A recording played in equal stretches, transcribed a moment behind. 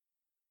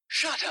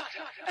Shut up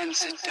and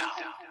sit down.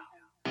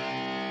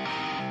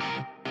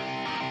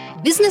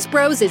 Business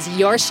Bros is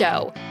your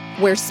show,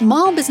 where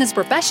small business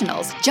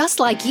professionals just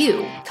like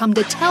you come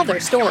to tell their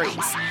stories.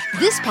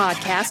 This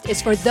podcast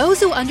is for those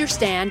who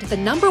understand the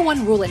number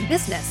one rule in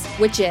business,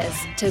 which is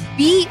to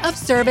be of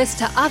service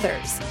to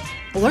others.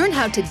 Learn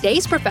how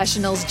today's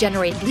professionals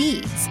generate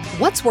leads,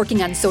 what's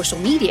working on social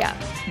media,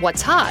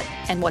 what's hot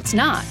and what's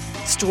not,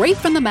 straight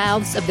from the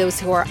mouths of those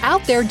who are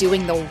out there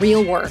doing the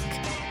real work.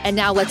 And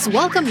now let's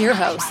welcome your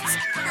hosts,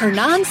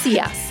 Hernan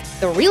Cias,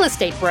 the real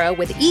estate bro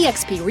with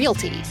eXp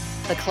Realty,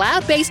 the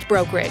cloud-based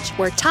brokerage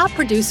where top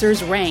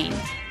producers reign,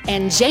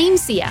 and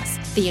James Cias,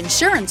 the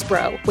insurance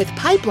bro with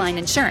Pipeline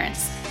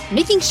Insurance,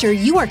 making sure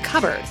you are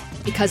covered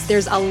because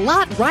there's a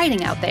lot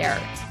riding out there.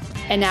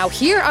 And now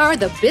here are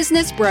the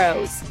Business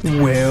Bros.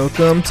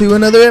 Welcome to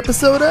another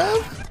episode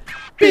of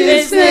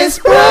Business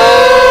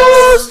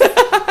Bros.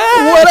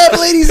 What up,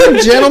 ladies and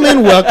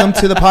gentlemen? Welcome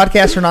to the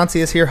podcast. Hernan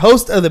Cias here,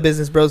 host of the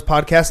Business Bros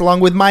podcast,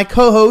 along with my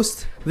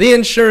co-host, the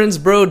insurance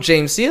bro,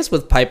 James Cias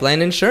with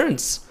Pipeline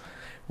Insurance.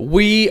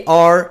 We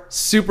are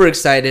super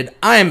excited.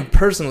 I am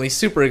personally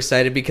super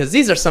excited because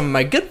these are some of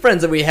my good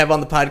friends that we have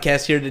on the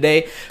podcast here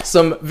today.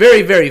 Some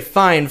very, very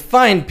fine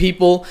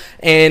people,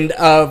 and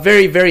a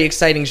very, very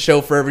exciting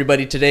show for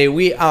everybody today.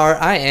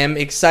 I am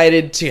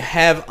excited to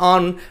have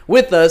on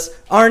with us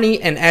Arnie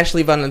and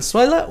Ashley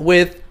Valenzuela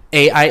with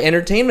AI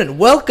Entertainment.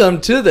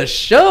 Welcome to the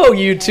show,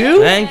 you two.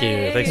 Thank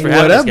you. Thanks for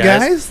having us, guys. What up,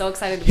 guys? So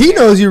excited to be He here.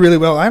 knows you really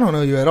well. I don't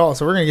know you at all,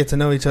 so we're going to get to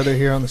know each other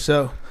here on the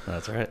show.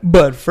 That's right.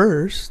 But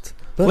first,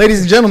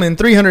 ladies and gentlemen,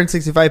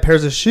 365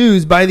 pairs of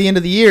shoes by the end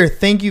of the year.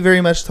 Thank you very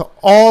much to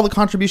all the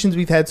contributions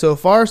we've had so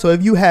far. So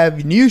if you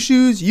have new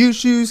shoes, used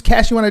shoes,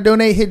 cash you want to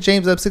donate, hit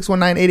James up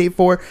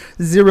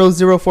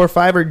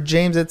 619-884-0045 or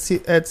James at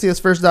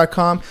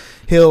csfirst.com.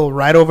 He'll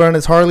ride over on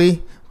his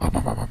Harley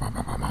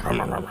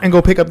and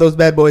go pick up those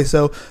bad boys.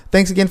 So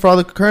thanks again for all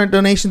the current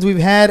donations we've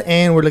had,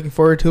 and we're looking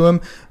forward to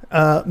them.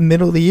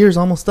 Middle of the year is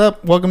almost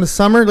up. Welcome to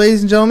summer,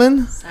 ladies and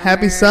gentlemen.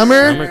 Happy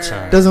summer.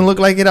 Summertime. Doesn't look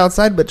like it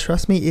outside, but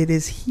trust me, it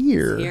is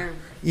here. It's here.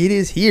 It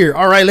is here.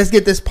 All right, let's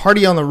get this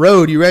party on the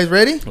road. You guys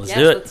ready? Let's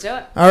do it. Let's do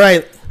it. All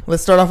right,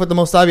 let's start off with the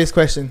most obvious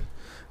question.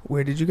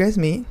 Where did you guys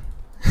meet?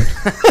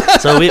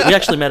 So we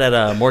actually met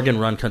at Morgan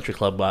Run Country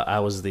Club. I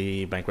was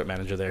the banquet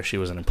manager there. She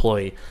was an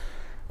employee,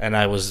 and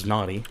I was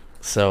naughty.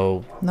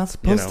 So Not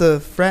supposed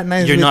to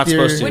fraternize You're with not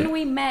supposed to. When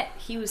we met,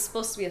 he was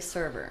supposed to be a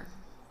server.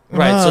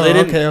 Right, so they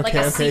didn't- Like a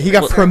Okay. secret He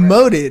got server.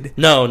 promoted.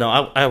 No,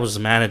 I was a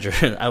manager.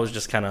 I was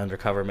just kind of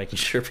undercover, making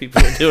sure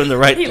people were doing the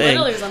right He thing.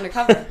 literally was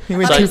undercover. He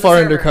went I thought too was a far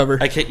server. undercover.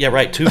 Yeah,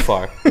 right, too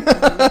far.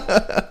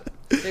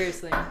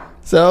 Seriously.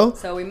 So,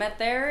 So we met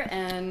there,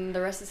 and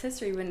the rest is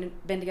history. We've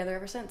been together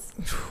ever since.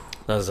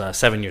 That was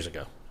 7 years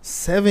ago.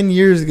 7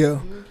 years ago.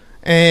 Mm-hmm.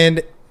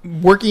 And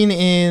working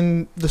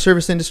in the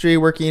service industry,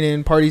 working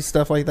in parties,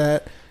 stuff like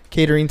that,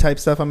 catering type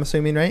stuff, I'm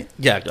assuming, right?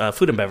 Yeah,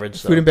 food and beverage.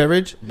 So Food and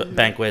beverage.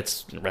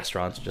 banquets,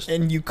 restaurants. Just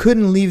And you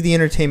couldn't leave the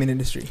entertainment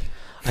industry.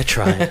 I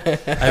tried.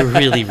 I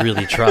really,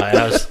 really tried.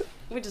 I was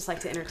We just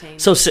like to entertain.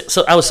 so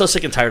I was so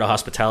sick and tired of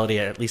hospitality.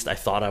 At least I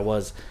thought I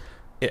was.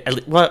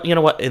 Well, you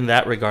know what? In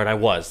that regard, I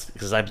was,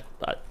 because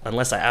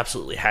unless I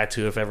absolutely had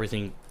to, if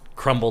everything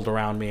crumbled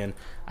around me and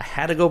I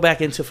had to go back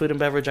into food and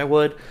beverage, I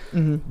would.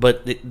 Mm-hmm.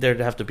 But there'd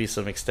have to be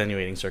some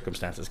extenuating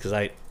circumstances, because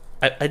I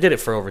did it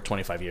for over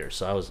 25 years,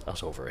 so I was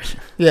over it.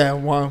 Yeah,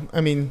 well,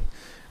 I mean,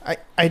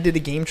 I did a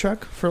game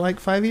truck for like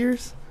 5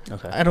 years.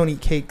 Okay. I don't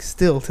eat cake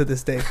still to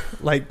this day.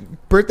 Like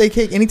birthday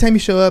cake, anytime you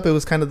show up, it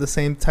was kind of the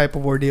same type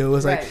of ordeal. It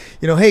was like,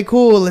 Right. hey,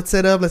 cool, let's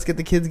set up, let's get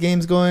the kids'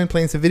 games going,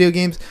 playing some video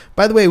games.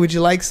 By the way, would you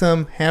like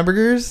some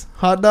hamburgers,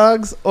 hot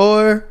dogs,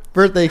 or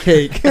birthday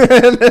cake?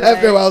 And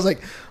after a while, I was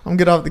like, I'm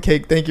good off the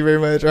cake, thank you very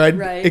much. Or I'd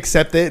Right.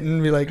 accept it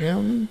and be like,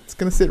 it's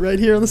going to sit right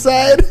here on the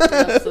side.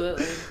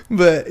 Absolutely.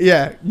 But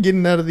yeah,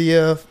 getting out of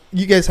the,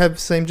 you guys have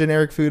same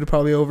generic food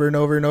probably over and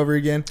over and over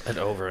again. And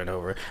over and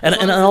over, As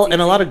and long as it's a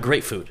easy. lot of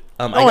great food.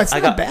 It's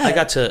not bad. I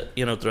got to,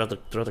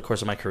 throughout the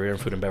course of my career in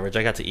food and beverage,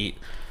 I got to eat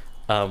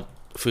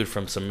food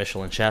from some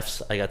Michelin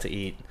chefs. I got to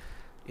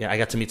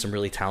meet some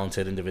really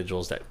talented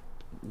individuals that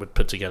would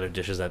put together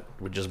dishes that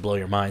would just blow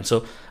your mind.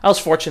 So I was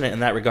fortunate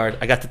in that regard.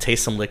 I got to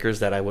taste some liquors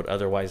that I would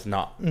otherwise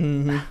not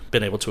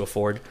been able to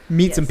afford.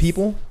 Meet some Yes.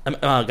 people. I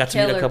got to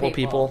meet a Killer couple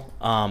people.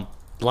 people.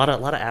 A lot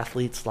of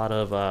athletes, a lot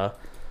of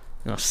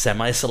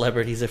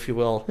semi-celebrities, if you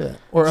will. Yeah.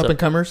 Or So- up and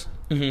comers.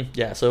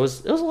 Yeah, so it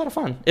was a lot of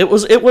fun. It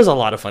was a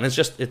lot of fun.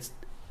 It's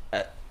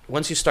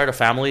once you start a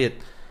family,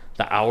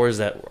 the hours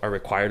that are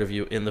required of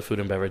you in the food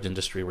and beverage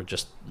industry were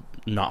just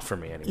not for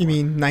me anymore. You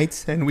mean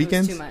nights and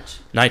weekends? It was too much.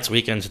 Nights,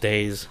 weekends,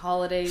 days,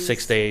 Holidays.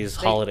 6 days,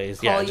 They holidays.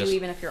 Call Yeah, you just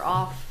even if you're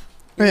off.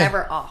 You're Yeah.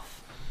 never off.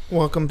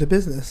 Welcome to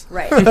business.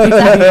 Right.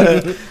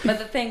 Exactly. But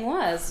the thing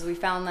was, we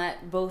found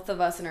that both of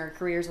us in our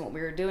careers and what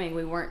we were doing,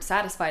 we weren't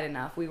satisfied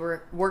enough. We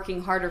were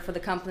working harder for the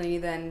company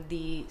than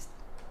the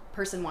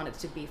person wanted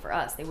to be for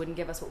us. They wouldn't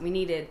give us what we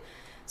needed.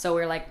 So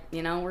we're like,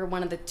 we're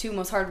one of the two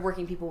most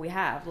hardworking people we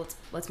have.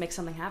 Let's make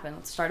something happen.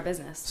 Let's start a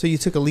business. So you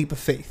took a leap of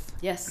faith.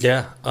 Yes.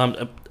 yeah.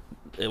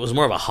 it was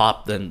more of a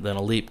hop than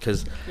a leap,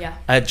 because Yeah.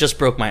 I had just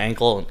broke my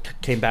ankle and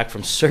came back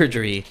from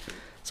surgery.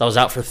 So I was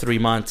out for 3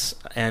 months.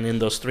 And in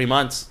those 3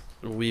 months,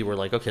 we were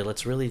like, okay,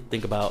 let's really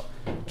think about,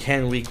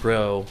 can we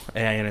grow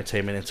AI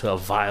entertainment into a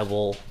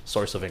viable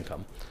source of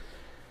income?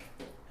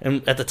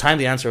 And at the time,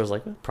 the answer was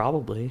like,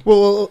 probably.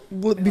 Well,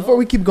 before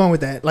we keep going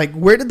with that, like,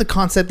 where did the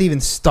concept even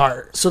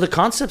start? So the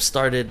concept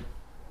started,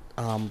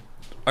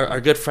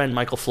 our good friend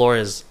Michael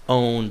Flores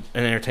owned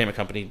an entertainment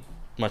company,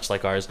 much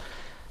like ours.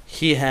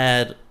 He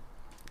had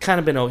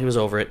kind of he was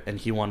over it, and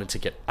he wanted to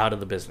get out of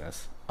the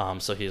business.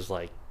 So he's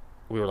like,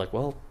 we were like,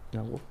 well,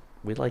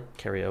 we like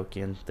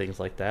karaoke and things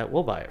like that.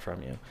 We'll buy it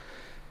from you.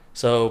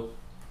 So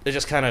it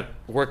just kind of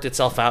worked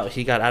itself out.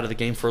 He got out of the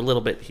game for a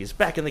little bit. He's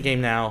back in the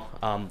game now.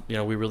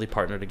 We really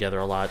partner together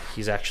a lot.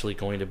 He's actually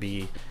going to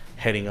be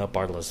heading up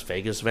our Las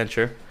Vegas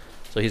venture.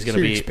 So he's going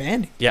to be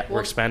expanding. Yeah,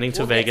 we're expanding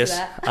to we'll get to Vegas.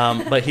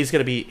 that. But he's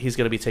going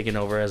to be taking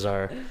over as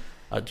our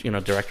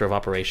director of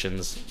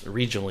operations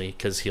regionally,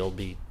 because he'll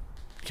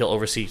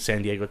oversee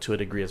San Diego to a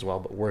degree as well,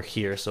 but we're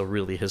here, so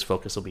really his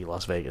focus will be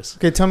Las Vegas.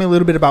 Okay, tell me a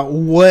little bit about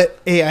what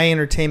AI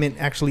entertainment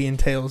actually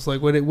entails.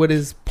 Like, what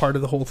is part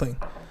of the whole thing?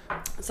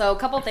 So a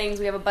couple things.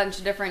 We have a bunch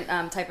of different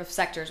type of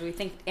sectors. We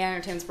think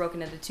entertainment's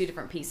broken into 2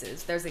 different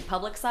pieces. There's the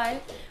public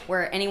side,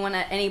 where anyone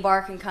at any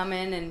bar can come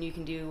in and you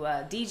can do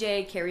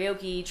DJ,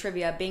 karaoke,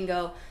 trivia,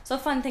 bingo. So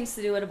fun things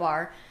to do at a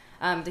bar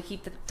to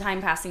keep the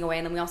time passing away.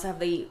 And then we also have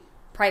the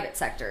private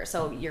sector.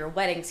 So your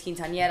weddings,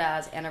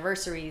 quinceañeras,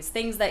 anniversaries,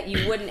 things that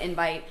you wouldn't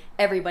invite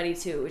everybody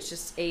to. It's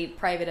just a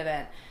private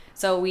event.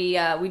 So we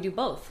do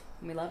both.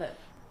 And we love it.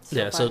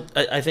 It's So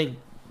fun. I think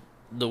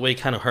the way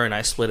kind of her and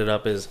I split it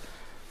up is,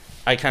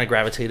 I kind of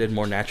gravitated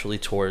more naturally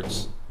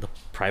towards the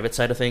private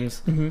side of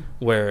things,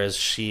 whereas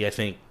she, I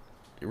think,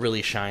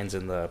 really shines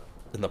in the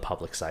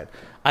public side.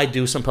 I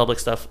do some public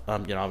stuff.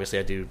 Obviously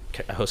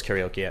I host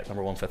karaoke at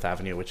number 1 Fifth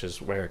Avenue, which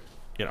is where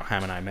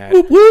Ham and I met.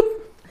 Whoop,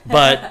 whoop.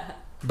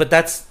 But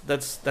that's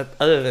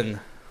other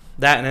than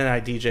that, and then I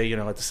DJ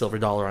at the Silver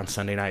Dollar on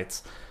Sunday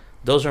nights.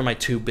 Those are my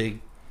 2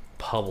 big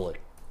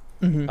public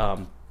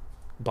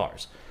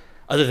bars.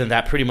 Other than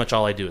that, pretty much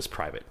all I do is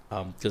private,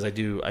 because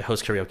I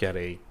host karaoke at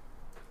a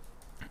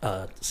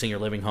senior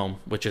living home,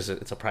 which is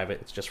it's a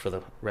private, it's just for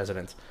the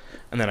residents,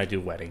 and then I do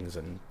weddings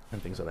and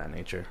things of that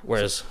nature.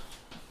 Whereas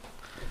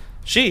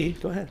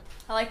go ahead.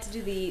 I like to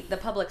do the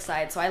public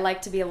side, so I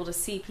like to be able to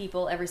see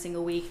people every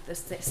single week, the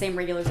same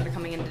regulars that are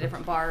coming into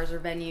different bars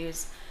or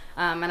venues,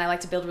 and I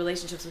like to build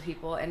relationships with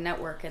people and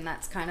network, and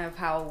that's kind of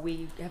how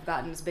we have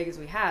gotten as big as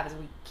we have, is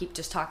we keep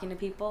just talking to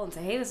people and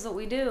say, hey, this is what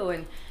we do,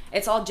 and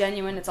it's all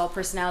genuine, it's all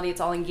personality,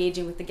 it's all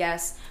engaging with the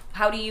guests.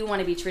 How do you want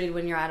to be treated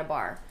when you're at a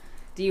bar?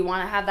 Do you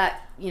want to have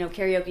that,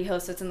 karaoke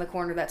host that's in the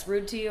corner that's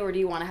rude to you, or do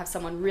you want to have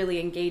someone really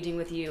engaging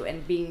with you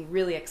and being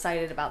really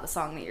excited about the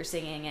song that you're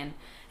singing and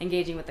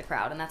engaging with the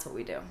crowd? And that's what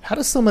we do. How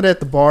does someone at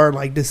the bar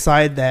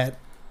decide that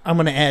I'm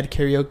going to add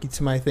karaoke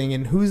to my thing,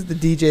 and who's the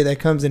DJ that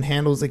comes and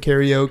handles the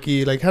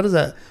karaoke? Like, how does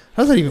that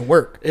even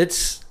work?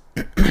 It's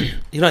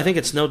I think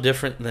it's no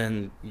different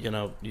than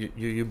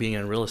you being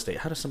in real estate.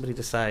 How does somebody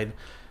decide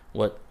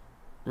what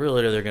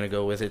realtor they're going to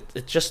go with?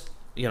 It just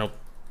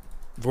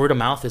word of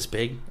mouth is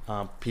big.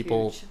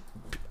 People, Huge.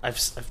 I've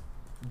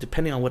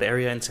depending on what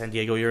area in San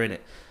Diego you're in,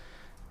 it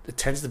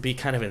tends to be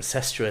kind of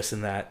incestuous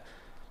in that,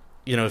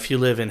 if you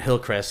live in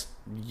Hillcrest,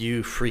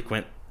 you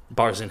frequent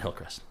bars in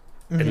Hillcrest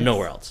and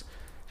nowhere else.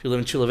 If you live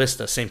in Chula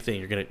Vista, same thing.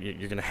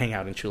 You're gonna hang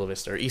out in Chula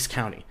Vista or East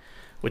County,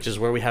 which is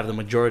where we have the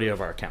majority of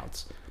our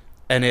accounts.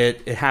 And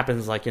it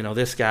happens like,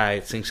 this guy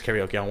sings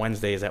karaoke on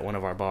Wednesdays at one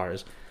of our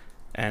bars,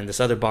 and this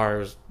other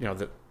bar is,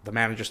 the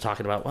manager's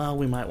talking about, well,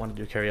 we might want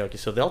to do karaoke.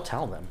 So they'll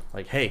tell them,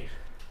 like, hey,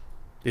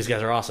 these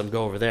guys are awesome.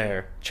 Go over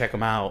there, check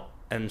them out.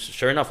 And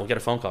sure enough, we'll get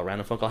a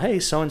random phone call.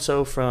 Hey,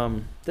 so-and-so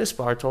from this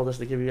bar told us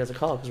to give you guys a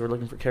call because we're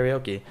looking for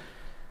karaoke.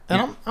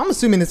 And I'm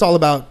assuming it's all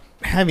about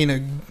having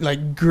a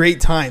great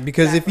time,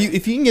 because Exactly.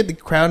 if you can get the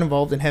crowd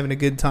involved and having a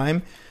good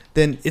time,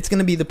 then it's going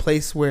to be the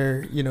place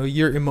where,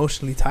 you're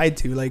emotionally tied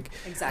to. Like,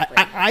 Exactly.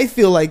 I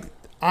feel like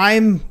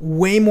I'm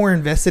way more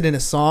invested in a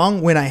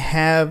song when I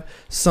have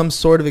some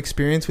sort of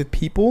experience with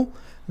people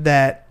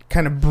that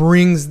kind of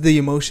brings the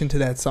emotion to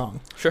that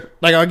song. Sure.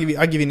 Like, I'll give you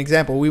an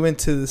example. We went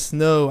to the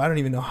Snow, I don't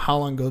even know how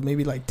long ago,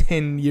 maybe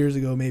 10 years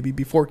ago, maybe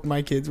before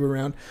my kids were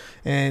around,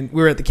 and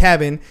we were at the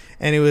cabin,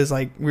 and it was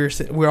like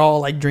we're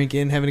all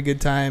drinking, having a good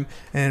time,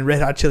 and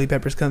Red Hot Chili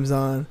Peppers comes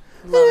on.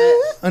 Love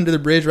it. Under the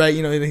bridge, right?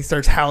 And he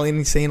starts howling and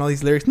he's saying all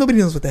these lyrics. Nobody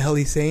knows what the hell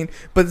he's saying,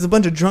 but there's a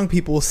bunch of drunk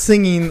people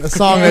singing a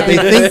song that they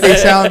think they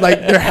sound like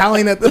they're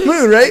howling at the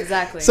moon, right?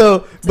 Exactly.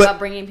 So, It's about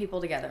bringing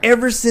people together.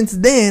 ever since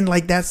then,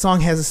 that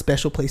song has a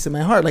special place in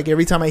my heart.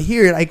 Every time I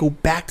hear it, I go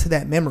back to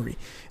that memory.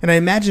 And I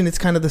imagine it's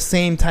kind of the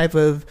same type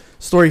of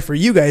story for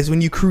you guys.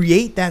 When you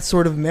create that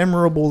sort of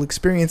memorable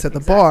experience at the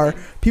bar,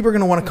 people are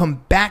going to want to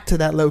come back to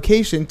that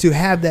location to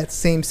have that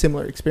same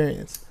similar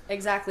experience.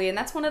 Exactly, and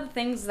that's one of the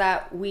things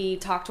that we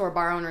talk to our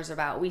bar owners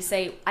about. We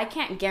say, I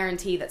can't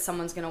guarantee that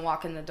someone's going to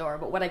walk in the door,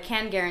 but what I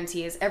can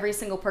guarantee is every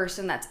single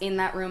person that's in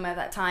that room at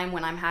that time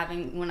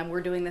when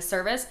we're doing this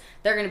service,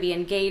 they're going to be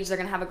engaged, they're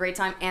going to have a great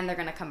time, and they're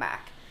going to come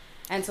back.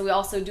 And so we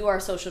also do our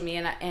social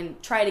media and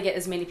try to get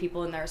as many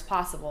people in there as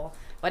possible.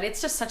 But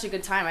it's just such a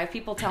good time. I have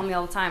people tell me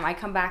all the time, I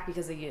come back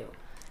because of you.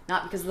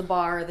 Not because of the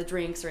bar or the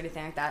drinks or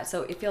anything like that.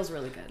 So it feels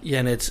really good. Yeah,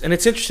 and it's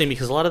interesting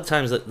because a lot of the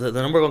times the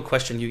number one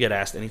question you get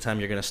asked anytime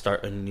you're going to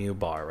start a new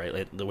bar, right?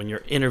 Like when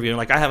you're interviewing,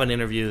 like I have an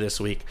interview this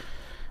week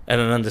at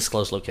an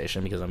undisclosed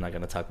location because I'm not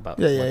going to talk about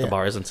what the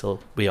bar is until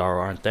we are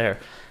or aren't there.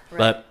 Right.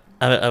 But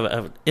I have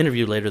an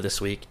interview later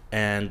this week,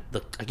 and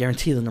I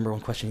guarantee the number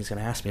one question he's going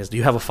to ask me is, do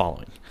you have a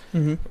following?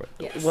 Mm-hmm.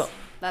 Yes. Well,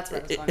 that's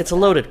what it's a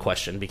loaded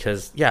question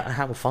because, yeah, I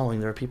have a following.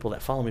 There are people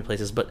that follow me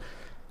places, but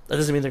that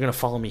doesn't mean they're going to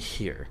follow me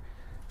here.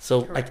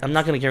 So I'm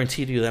not going to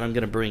guarantee to you that I'm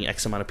going to bring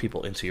X amount of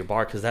people into your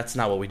bar because that's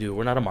not what we do.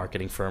 We're not a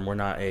marketing firm. We're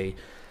not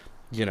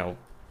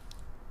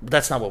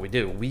that's not what we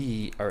do.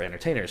 We are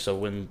entertainers. So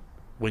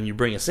when you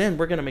bring us in,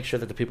 we're going to make sure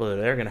that the people that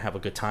are there are going to have a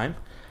good time.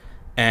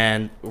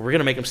 And we're going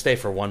to make them stay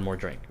for one more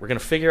drink. We're going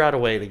to figure out a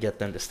way to get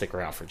them to stick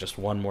around for just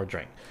one more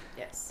drink.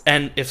 Yes.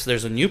 And if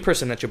there's a new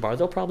person at your bar,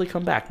 they'll probably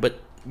come back. But,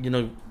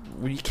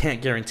 we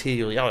can't guarantee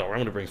you, we're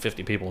going to bring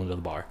 50 people into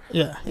the bar.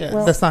 Yeah.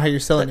 Well, that's not how you're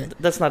selling it.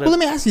 That's not it. Well, let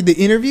me ask you, the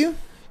interview,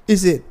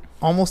 is it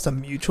almost a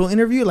mutual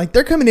interview? Like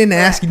they're coming in and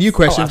asking you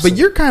questions, but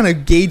you're kind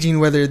of gauging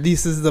whether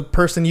this is the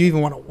person you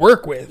even want to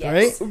work with,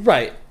 right?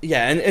 Right.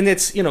 Yeah. And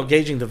it's,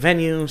 gauging the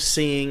venue,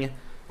 seeing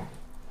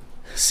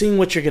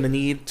what you're going to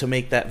need to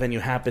make that venue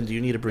happen. Do you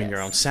need to bring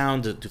your own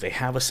sound? Do they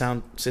have a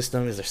sound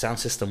system? Is their sound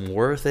system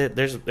worth it?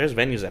 There's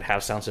venues that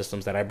have sound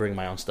systems that I bring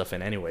my own stuff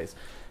in anyways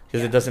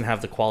because it doesn't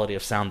have the quality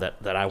of sound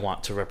that I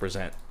want to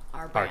represent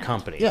our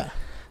company. Yeah.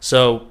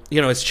 So,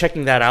 it's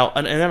checking that out.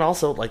 And then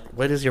also, like,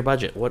 what is your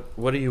budget? What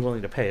are you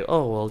willing to pay?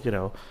 Oh, well, you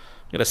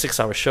got a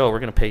 6-hour show. We're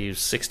going to pay you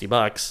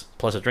 $60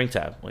 plus a drink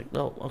tab. Like,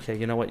 oh, okay,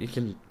 you know what? You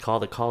can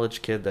call the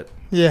college kid that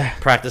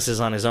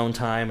practices on his own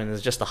time and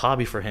is just a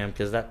hobby for him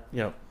because that,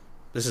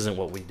 this isn't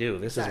what we do.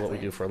 This is what we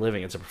do for a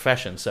living. It's a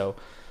profession. So,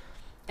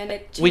 and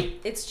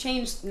it's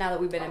changed now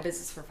that we've been in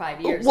business for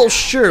 5 years. Well,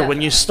 sure. Definitely.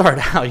 When you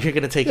start out, you're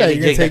going to take any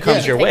gig that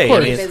comes your way.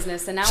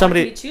 Business, and now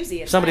somebody, we can be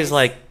choosy. Somebody's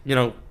nice.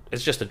 Like,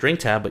 it's just a drink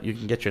tab, but you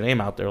can get your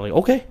name out there. Like,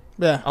 okay,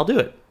 I'll do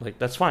it. Like,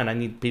 that's fine. I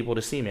need people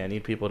to see me. I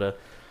need people to.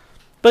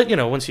 But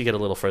once you get a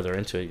little further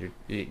into it,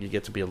 you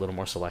get to be a little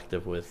more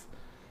selective with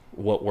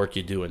what work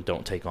you do and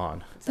don't take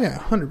on. Yeah,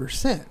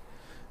 100%.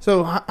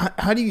 So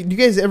how do you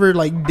guys ever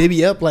like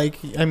divvy up? Like,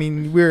 I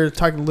mean, we were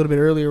talking a little bit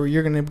earlier where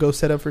you're gonna go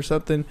set up for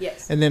something,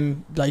 and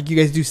then like you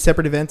guys do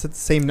separate events at the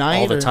same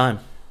night.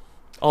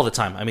 All the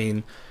time. I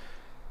mean,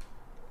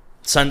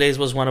 Sundays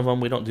was one of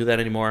them. We don't do that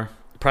anymore.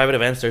 Private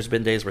events. There's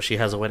been days where she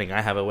has a wedding,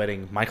 I have a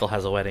wedding, Michael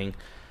has a wedding.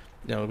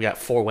 We got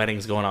 4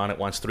 weddings going on at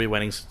once, 3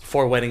 weddings,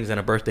 4 weddings, and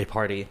a birthday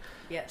party.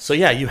 Yes. So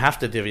yeah, you have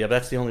to divvy up.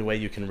 That's the only way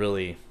you can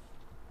really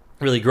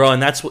grow,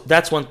 and that's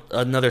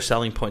another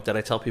selling point that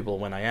I tell people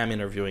when I am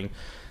interviewing.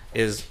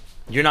 Is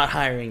you're not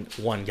hiring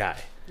one guy.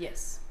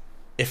 Yes.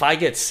 If I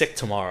get sick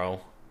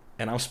tomorrow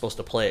and I'm supposed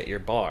to play at your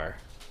bar,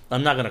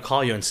 I'm not going to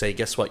call you and say,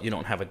 guess what, you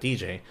don't have a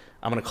DJ.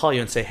 I'm going to call you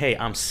and say, hey,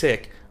 I'm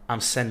sick.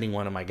 I'm sending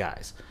one of my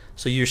guys.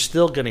 So you're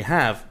still going to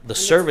have the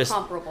service. A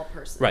comparable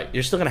person. Right.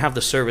 You're still going to have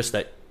the service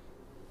that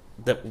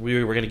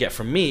we were going to get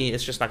from me.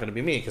 It's just not going to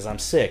be me because I'm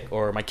sick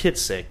or my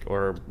kid's sick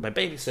or my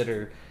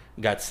babysitter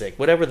got sick.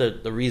 Whatever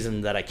the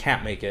reason that I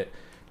can't make it,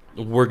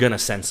 we're going to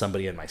send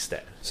somebody in my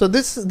stead. So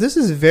this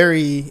is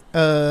very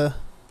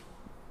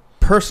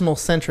personal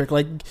centric.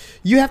 Like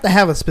you have to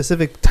have a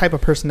specific type of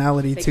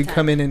personality to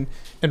come in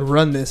and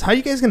run this. How are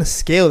you guys going to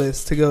scale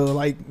this to go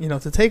like,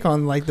 to take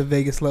on like the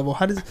Vegas level?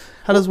 How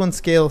does one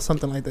scale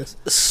something like this?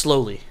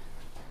 Slowly.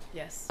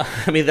 Yes.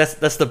 I mean, that's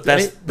the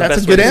best. Right?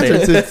 That's a good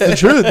answer. It's the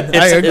truth.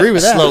 I agree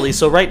with that. Slowly.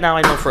 So right now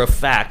I know for a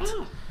fact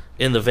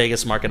in the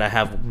Vegas market I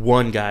have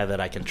one guy that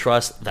I can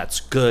trust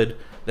that's good,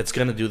 that's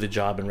going to do the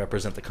job and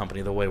represent the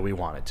company the way we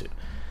want it to.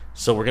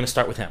 So we're going to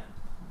start with him.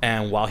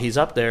 And while he's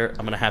up there,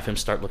 I'm going to have him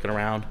start looking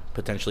around,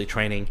 potentially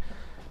training.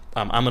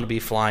 I'm going to be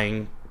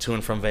flying to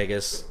and from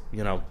Vegas,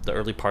 the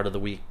early part of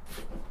the week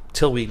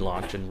till we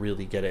launch and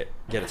really get it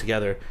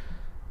together.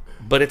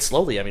 But it's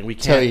slowly. I mean, we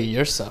can't. Tell you,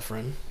 you're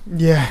suffering.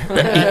 Yeah.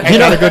 I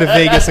got to go to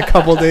Vegas a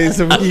couple days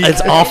a week.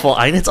 It's awful.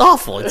 It's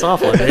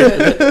awful.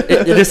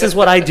 This is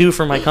what I do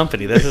for my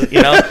company. This is,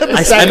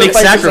 I make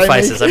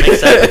sacrifices. I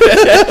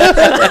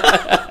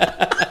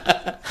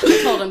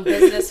told him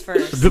business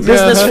first.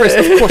 Business first,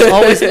 of course.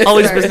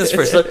 Always business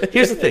first. So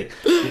here's the thing.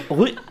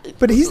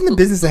 But he's in the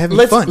business of having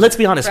fun. Let's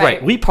be honest,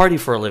 right? We party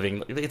for a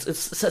living.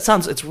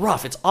 It's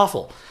rough. It's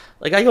awful.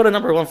 Like I go to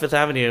number 1 Fifth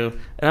Avenue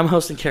and I'm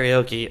hosting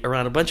karaoke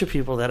around a bunch of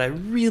people that I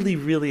really,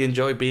 really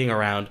enjoy being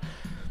around.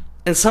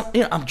 And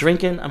I'm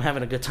drinking, I'm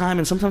having a good time,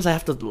 and sometimes I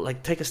have to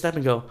like take a step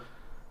and go,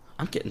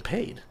 I'm getting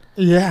paid.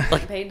 Yeah.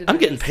 Like I'm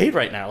getting paid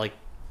right now.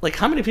 Like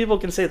how many people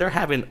can say they're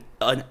having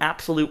an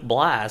absolute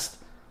blast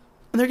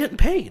and they're getting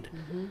paid?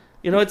 Mm-hmm.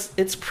 You know,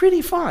 it's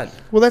pretty fun.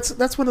 Well,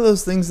 that's one of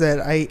those things that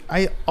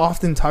I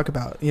often talk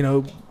about. You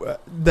know,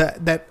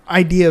 that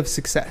idea of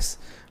success,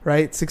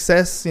 right?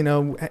 Success. You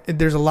know,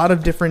 there's a lot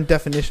of different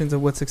definitions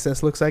of what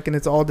success looks like, and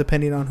it's all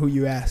depending on who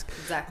you ask.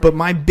 Exactly. But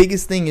my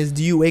biggest thing is,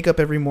 do you wake up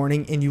every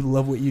morning and you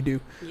love what you do?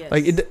 Yes.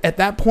 Like at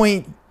that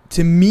point,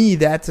 to me,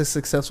 that's a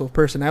successful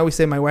person. I always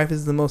say my wife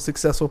is the most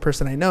successful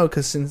person I know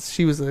because since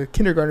she was a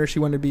kindergartner, she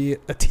wanted to be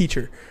a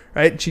teacher,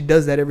 right? And she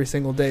does that every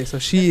single day. So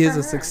she Good is for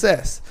a her.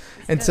 success.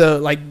 And so,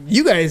 like,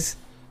 you guys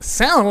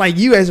sound like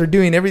you guys are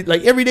doing every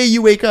day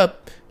you wake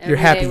up, you're Every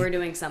happy. day we're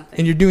doing something.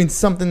 And you're doing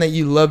something that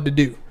you love to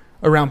do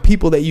around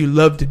people that you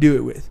love to do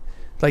it with.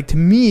 Like, to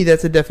me,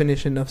 that's a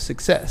definition of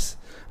success.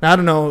 Now, I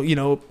don't know, you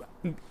know,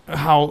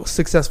 how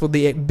successful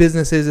the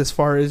business is as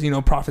far as, you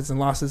know, profits and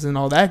losses and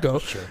all that go.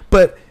 Sure.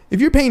 But if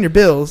you're paying your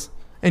bills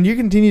and you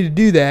continue to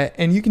do that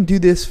and you can do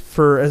this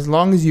for as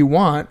long as you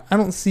want, I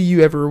don't see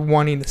you ever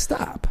wanting to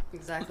stop.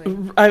 Exactly.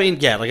 I mean,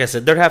 yeah, like I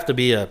said, there'd have to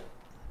be like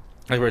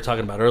we were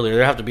talking about earlier,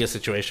 there'd have to be a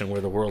situation where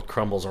the world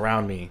crumbles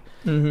around me.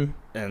 Mm-hmm.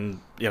 And,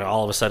 you know,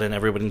 all of a sudden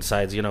everybody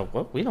decides, you know,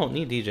 well, we don't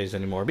need DJs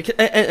anymore. Because,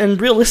 and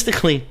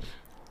realistically,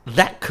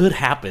 that could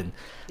happen.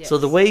 Yes. So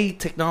the way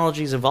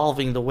technology is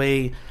evolving, the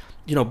way,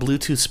 you know,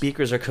 Bluetooth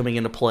speakers are coming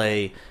into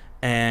play,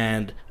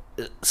 and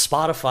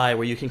Spotify,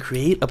 where you can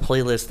create a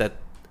playlist that,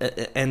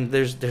 and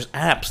there's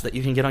apps that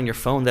you can get on your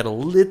phone that'll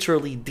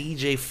literally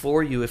DJ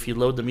for you if you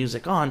load the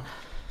music on.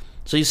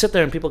 So you sit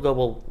there and people go,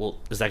 well,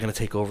 is that going to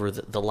take over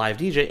the live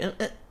DJ?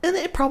 And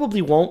it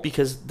probably won't,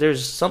 because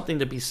there's something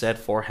to be said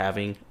for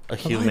having a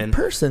human Live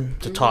person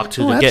to talk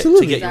to, Oh, to get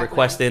absolutely. your Exactly.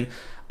 request in.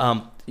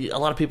 A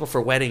lot of people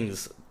for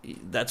weddings,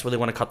 that's where they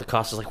want to cut the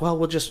cost. It's like, well,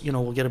 we'll just, you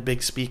know, we'll get a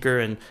big speaker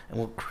and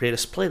we'll create a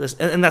playlist,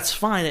 and that's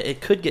fine. It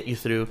could get you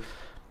through.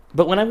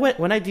 But when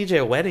I DJ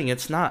a wedding,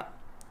 it's not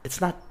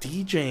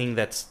DJing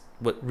that's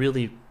what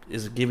really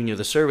is giving you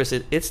the service.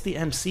 It's the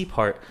MC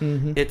part.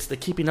 Mm-hmm. It's the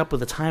keeping up with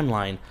the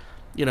timeline.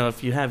 You know,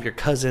 if you have your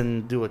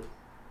cousin do a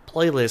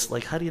playlist,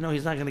 like, how do you know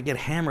he's not going to get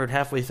hammered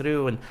halfway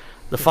through and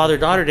the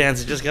father-daughter dance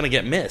is just going to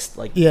get missed?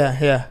 Like,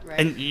 Yeah. Right.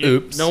 and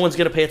Oops. no one's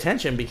going to pay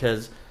attention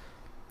because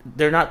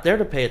they're not there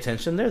to pay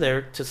attention. They're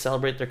there to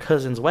celebrate their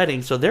cousin's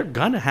wedding, so they're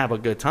going to have a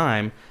good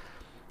time.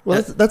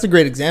 Well, that's a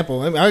great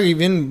example. I mean, I'll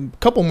give you a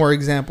couple more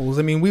examples.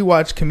 I mean, we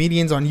watch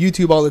comedians on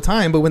YouTube all the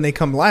time, but when they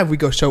come live, we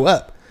go show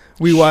up.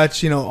 We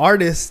watch, you know,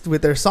 artists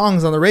with their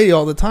songs on the radio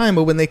all the time,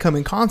 but when they come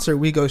in concert,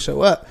 we go show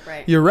up.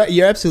 Right. You're right.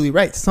 You're absolutely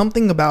right.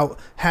 Something about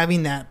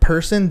having that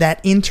person, that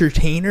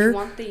entertainer. You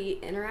want the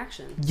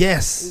interaction.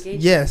 Yes.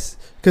 Engagement. Yes.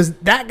 Because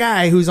that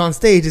guy who's on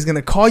stage is going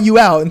to call you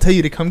out and tell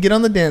you to come get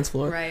on the dance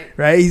floor. Right.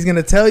 Right. He's going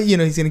to tell you, you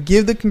know, he's going to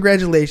give the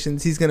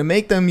congratulations. He's going to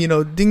make them, you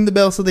know, ding the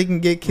bell so they can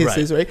get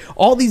kisses. Right.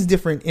 All these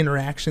different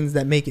interactions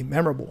that make it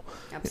memorable.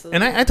 Absolutely.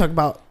 And I talk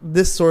about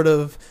this sort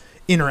of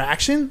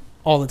interaction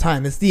all the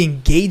time. It's the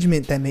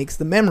engagement that makes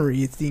the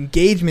memory. It's the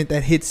engagement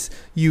that hits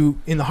you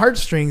in the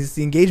heartstrings. It's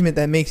the engagement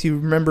that makes you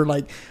remember,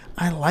 like,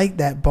 I like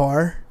that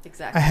bar.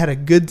 Exactly. I had a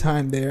good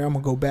time there. I'm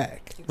going to go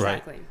back.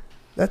 Exactly.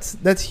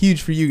 That's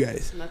huge for you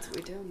guys. And that's what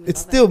we do. We It love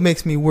still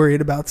makes me worried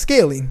about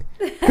scaling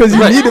because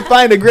you need to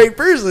find a great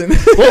person.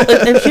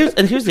 Well,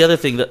 and here's the other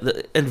thing.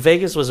 And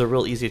Vegas was a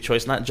real easy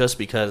choice, not just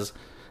because,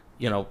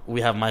 you know,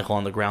 we have Michael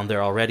on the ground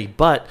there already,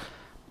 but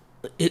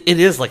it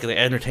is like the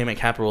entertainment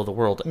capital of the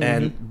world. Mm-hmm.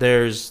 And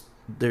there's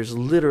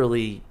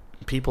literally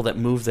people that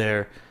move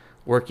there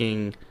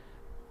working,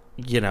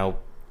 you know,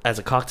 as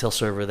a cocktail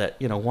server that,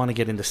 you know, want to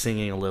get into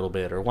singing a little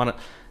bit or want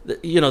to,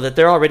 you know, that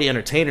they're already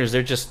entertainers.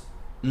 They're just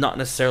not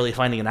necessarily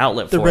finding an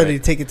outlet They're for ready it.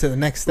 to take it to the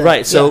next step.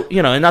 Right. So, Yeah.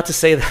 you know, and not to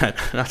say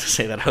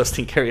that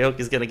hosting karaoke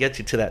is going to get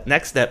you to that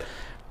next step.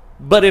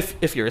 But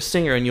if you're a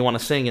singer and you want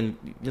to sing, and,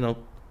 you know,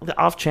 the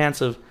off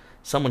chance of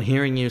someone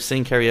hearing you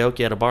sing karaoke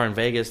at a bar in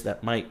Vegas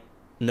that might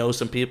know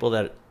some people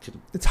that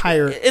It's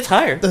higher. it's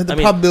higher. The I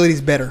mean, probability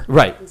is better.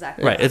 right.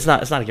 Exactly. Right. It's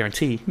not a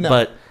guarantee. No.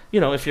 But, you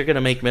know, if you're going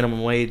to make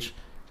minimum wage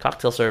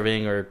cocktail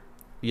serving or,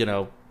 you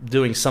know,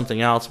 doing something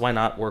else, why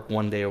not work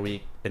one day a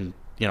week and,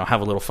 you know,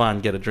 have a little fun,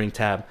 get a drink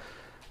tab.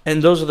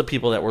 And those are the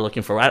people that we're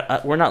looking for.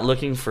 We're not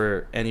looking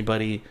for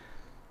anybody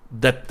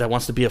that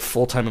wants to be a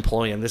full-time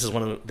employee and this is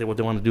what they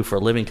want to do for a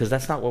living, because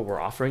that's not what we're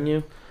offering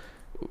you.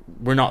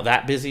 We're not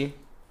that busy.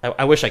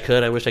 I wish I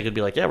could. I wish I could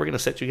be like, yeah, we're going to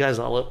set you guys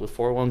all up with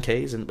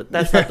 401ks, but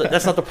that's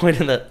not the point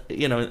in the,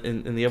 you know,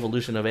 in the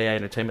evolution of AI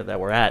entertainment that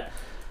we're at.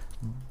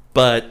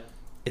 But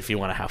if you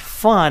want to have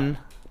fun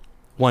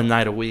one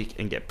night a week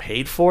and get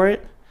paid for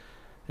it,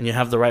 and you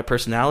have the right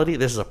personality,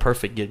 this is a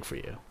perfect gig for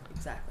you.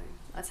 Exactly.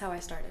 That's how I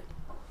started.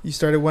 You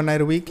started one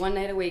night a week? One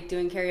night a week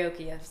doing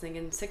karaoke. I was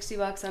thinking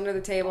 $60 under the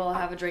table. I'll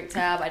have a drink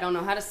tab. I don't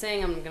know how to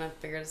sing. I'm going to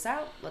figure this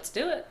out. Let's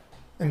do it.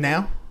 And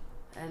now?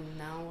 And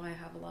now I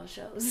have a lot of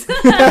shows.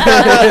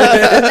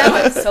 Now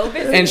I'm so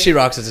busy. And she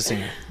rocks as a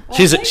singer. Well,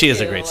 she thank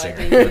is a you. great I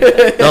singer.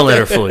 think- Don't let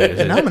her fool you.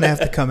 And I'm going to have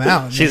to come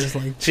out. and She's just,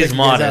 like, check she's you guys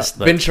modest. out.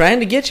 But Been trying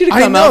to get you to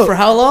I come know. out for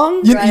how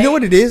long? You Right. know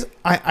what it is?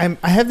 I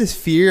have this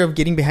fear of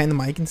getting behind the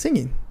mic and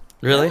singing.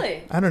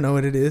 Really? I don't know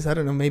what it is. I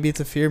don't know. Maybe it's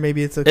a fear.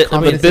 Maybe it's a The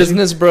confidence.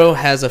 business bro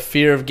has a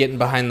fear of getting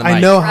behind the mic. I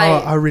know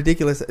Right. how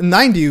ridiculous. And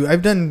I do.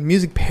 I've done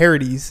music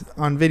parodies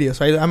on video,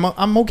 so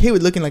I'm okay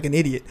with looking like an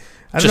idiot.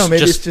 I don't know.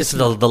 Maybe it's just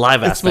the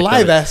live it's aspect. the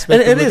live of it.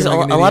 aspect. And of it is a, looking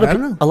like an a lot idiot. of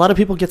I don't know. a lot of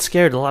people get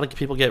scared. A lot of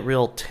people get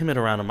real timid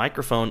around a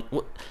microphone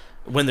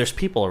when there's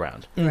people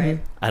around. Right.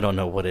 I don't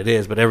know what it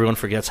is, but everyone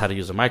forgets how to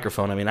use a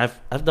microphone. I mean,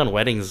 I've done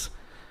weddings.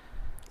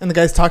 And the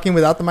guy's talking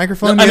without the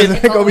microphone. No, I He's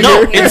mean, like, over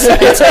No, here.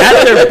 it's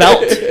at their belt.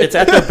 It's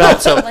at their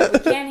belt. So, Like, we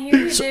can't hear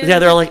you, dude. yeah,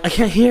 they're like, I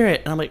can't hear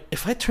it, and I'm like,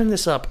 if I turn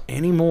this up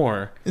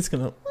anymore, It's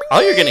gonna.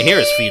 all you're gonna hear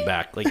is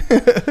feedback. Like I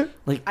come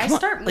on,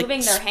 start like,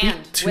 moving their speak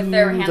hand to with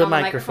their hand on the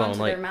microphone to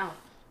like, their mouth.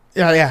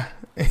 Yeah.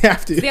 You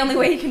have to. It's the only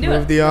way you can do it.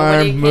 Move the Nobody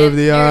arm, can move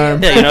the hear you.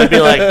 arm. yeah, it'd be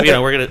like,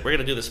 we're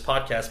gonna do this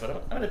podcast, but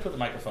I'm gonna put the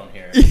microphone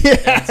here.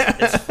 Yeah.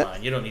 It's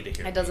fine. You don't need to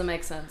hear. It doesn't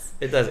make sense.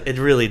 It does. It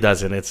really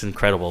doesn't. It's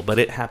incredible, but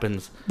it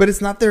happens. But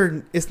it's not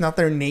their. It's not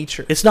their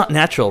nature. It's not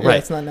natural, Yeah, right?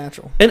 It's not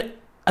natural. And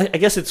I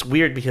guess it's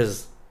weird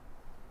because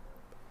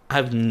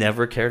I've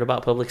never cared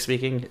about public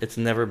speaking. It's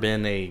never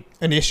been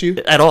An issue.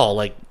 at all.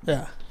 Like,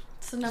 Yeah.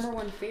 It's the number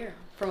one fear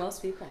for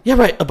most people. yeah,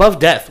 right, above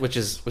death, which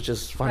is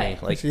funny.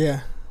 Right. Like,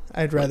 Yeah.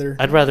 I'd rather.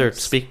 I'd rather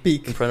speak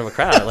Speak. in front of a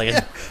crowd. Like,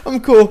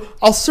 I'm cool.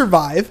 I'll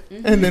survive,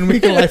 and then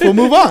life will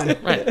move on.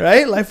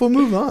 Right. Life will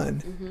move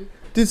on.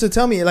 Dude, so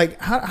tell me,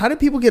 like, how do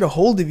people get a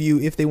hold of you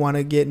if they want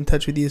to get in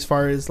touch with you as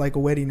far as like a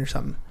wedding or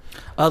something?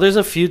 there's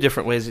a few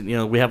different ways. You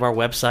know, we have our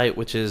website,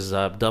 which is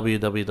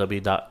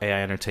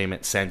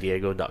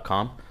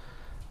www.aientertainmentsandiego.com.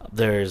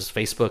 There's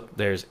Facebook.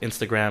 There's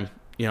Instagram.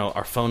 You know,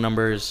 our phone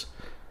numbers.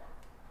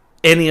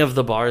 Any of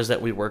the bars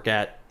that we work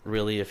at,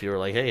 really, if you were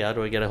like, hey, how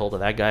do I get a hold of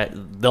that guy?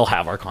 They'll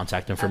have our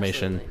contact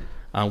information.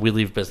 Absolutely. We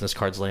leave business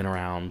cards laying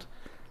around.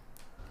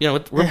 You know,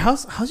 Hey,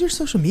 how's your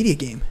social media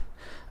game?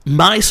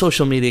 my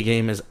social media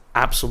game is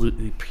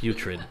absolutely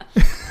putrid.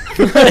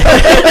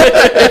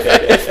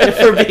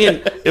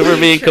 if we're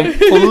being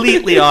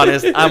completely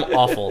honest, I'm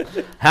awful.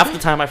 Half the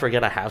time I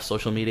forget I have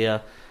social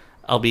media.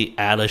 I'll be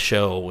at a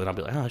show and I'll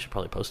be like, oh, I should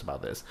probably post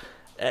about this.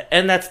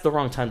 And that's the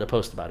wrong time to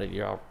post about it.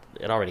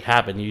 It already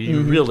happened.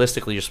 You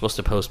realistically, you're supposed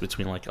to post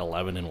between like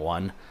 11 and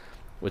 1,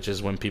 which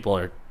is when people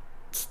are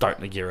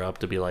starting to gear up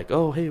to be like,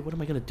 oh, hey, what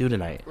am I going to do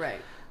tonight? Right.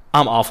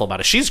 I'm awful about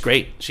it. She's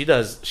great. She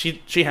handles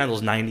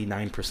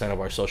 99% of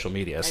our social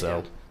media,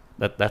 so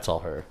that's all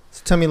her.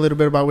 So tell me a little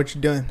bit about what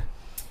you're doing.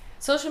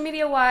 Social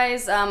media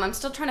wise, I'm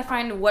still trying to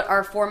find what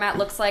our format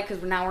looks like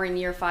because now we're in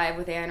year 5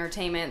 with AI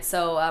Entertainment.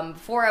 So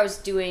before I was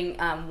doing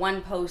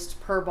one post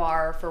per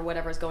bar for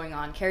whatever's going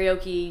on,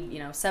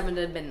 karaoke, 7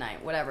 to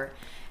midnight, whatever.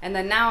 And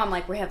then now I'm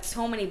like, we have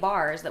so many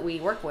bars that we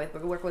work with.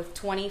 We work with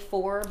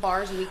 24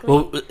 bars weekly.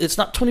 Well, it's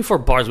not 24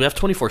 bars. We have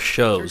 24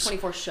 shows. There's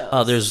 24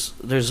 shows.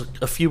 There's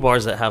a few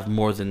bars that have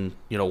more than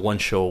one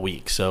show a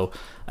week. So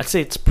I'd say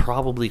it's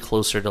probably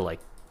closer to like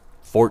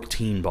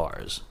 14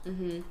 bars.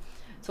 Mm-hmm.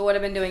 So what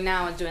I've been doing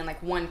now is doing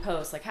like one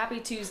post, like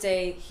Happy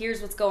Tuesday,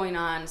 here's what's going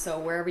on. So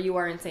wherever you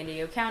are in San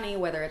Diego County,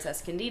 whether it's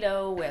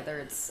Escondido, whether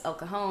it's El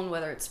Cajon,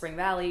 whether it's Spring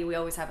Valley, we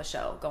always have a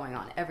show going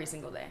on every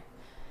single day.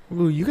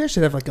 Ooh, you guys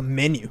should have like a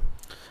menu.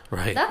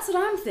 Right. That's what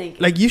I'm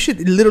thinking. Like you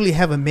should literally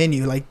have a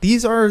menu. Like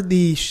these are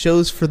the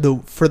shows for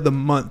the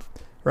month,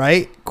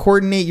 right?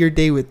 Coordinate your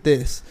day with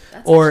this,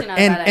 That's or actually not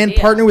a bad and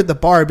idea. partner with the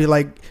bar. Be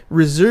like,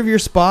 reserve your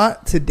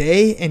spot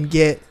today and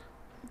get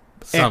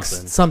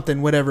X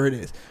something, whatever it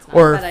is. not a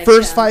Or bad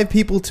first idea. 5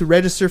 people to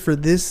register for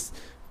this,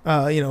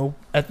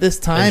 at this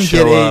time, And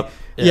show up.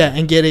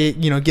 and get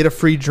a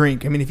free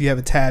drink. I mean, if you have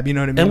a tab, you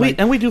know what I mean.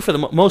 And we do for the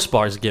most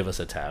bars give us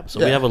a tab, so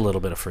we Yeah. have a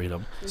little bit of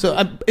freedom.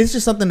 So it's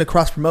just something to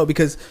cross promote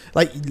because,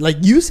 like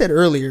you said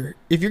earlier,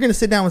 if you're going to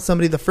sit down with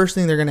somebody, the first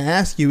thing they're going to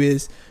ask you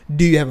is,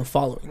 do you have a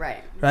following?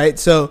 Right. Right.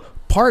 So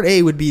part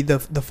A would be the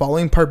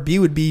following. Part B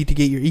would be to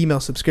get your email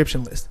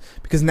subscription list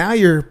because now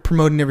you're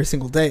promoting every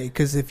single day.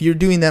 Because if you're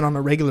doing that on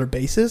a regular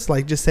basis,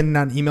 like just sending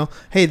out an email,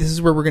 hey, this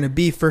is where we're going to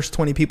be. First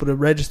 20 people to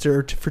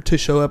register to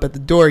show up at the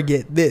door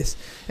get this,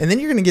 and then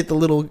you're going to get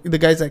the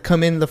guys that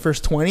come in the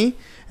first 20,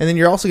 and then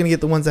you're also going to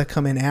get the ones that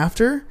come in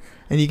after.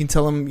 And you can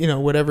tell them,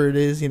 whatever it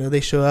is, they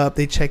show up,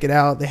 they check it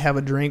out, they have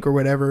a drink or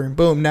whatever, and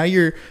boom, now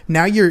you're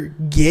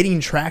getting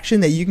traction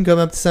that you can come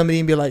up to somebody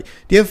and be like,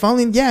 do you have a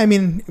following? Yeah, I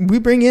mean, we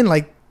bring in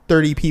like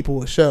 30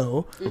 people a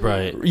show.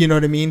 Right. You know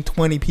what I mean?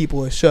 20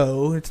 people a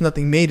show. It's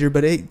nothing major,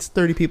 but it's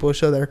 30 people a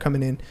show that are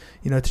coming in,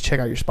 to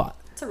check out your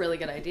spot. It's a really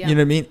good idea. You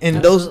know what I mean? And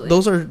Absolutely.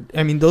 those are,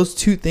 I mean, those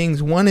two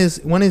things. One is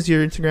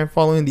your Instagram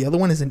following. The other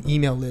one is an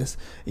email list.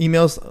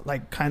 Emails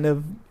like kind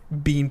of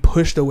being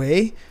pushed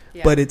away.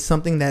 Yeah. But it's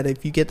something that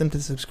if you get them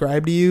to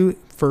subscribe to you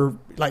for,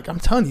 like, I'm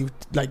telling you,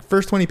 like,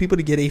 first 20 people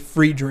to get a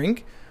free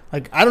drink.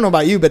 Like, I don't know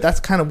about you, but that's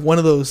kind of one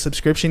of those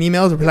subscription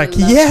emails where we're like,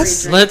 love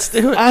yes, free Let's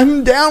do it.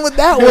 I'm down with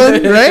that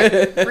one,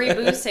 right? Free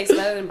booze tastes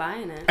better than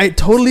buying it. It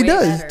totally It's way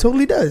does. better.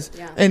 Totally does.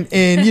 Yeah. And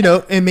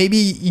and maybe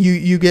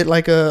you get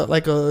like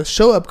a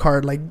show up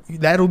card, like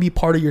that'll be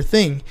part of your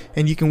thing,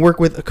 and you can work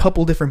with a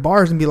couple different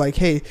bars and be like,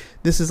 hey,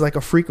 this is like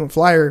a frequent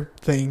flyer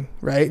thing,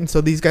 right? And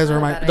so these guys Not are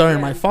a my bad they're idea.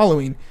 my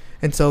following.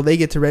 and so they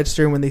get to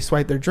register when they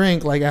swipe their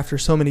drink. Like after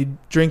so many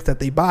drinks that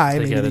they buy, They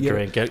maybe get they a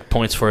drink, get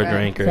points for a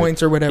drink, or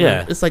points or whatever.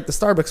 Yeah. It's like the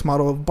Starbucks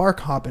model of bar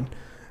hopping.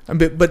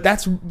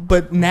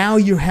 But now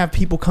you have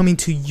people coming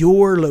to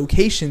your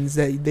locations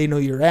that they know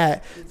you're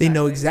at. They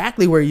know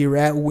exactly where you're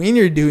at when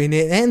you're doing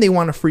it, and they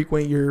want to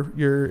frequent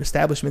your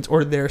establishments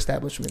or their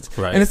establishments.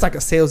 Right. And it's like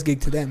a sales gig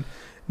to them.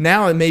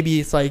 Now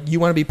it's like you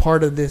want to be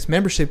part of this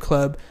membership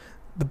club.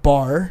 The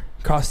bar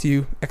costs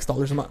you X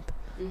dollars a month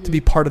to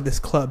be part of this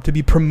club, to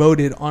be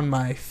promoted on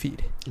my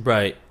feed.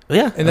 right.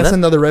 Yeah, And that's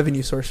another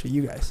revenue source for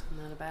you guys.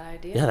 Not a bad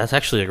idea. Yeah, that's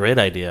actually a great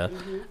idea.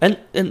 And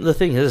the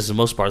thing is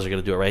most bars are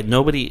going to do it, right?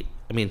 Nobody,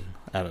 I mean,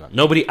 I don't know.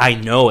 Nobody I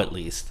know at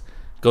least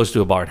goes to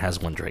a bar and has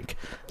one drink.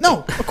 No,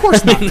 of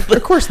course not.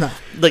 Of course not.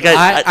 Like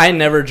I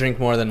never drink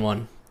more than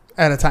one.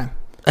 At a time.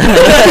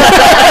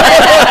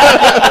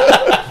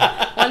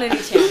 One at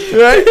each hand.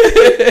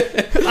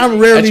 Right? I'm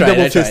rarely I tried.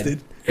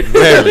 double-fisted.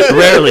 rarely.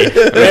 Rarely.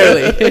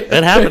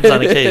 It happens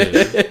on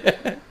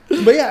occasion.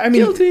 But yeah, I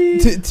mean,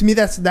 Guilty. to me,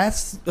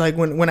 that's like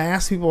when I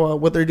ask people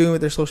what they're doing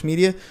with their social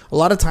media, a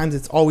lot of times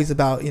it's always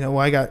about, well,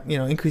 I got,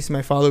 increasing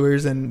my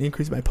followers and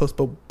increasing my posts,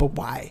 but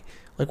why?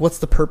 Like, what's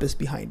the purpose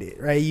behind it,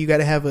 right? You got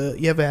to have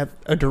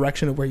a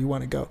direction of where you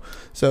want to go.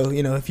 So,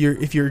 if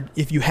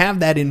you have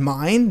that in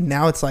mind,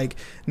 now it's like,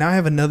 now I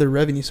have another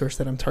revenue source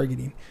that I'm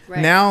targeting.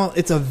 Right. Now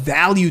it's a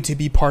value to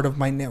be part of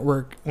my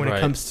network when it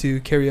Right. comes to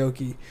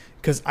karaoke,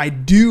 because I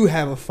do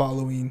have a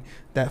following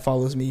that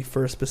follows me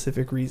for a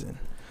specific reason.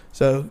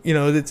 So,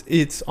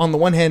 it's on the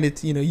one hand,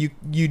 it's,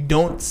 you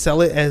don't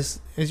sell it as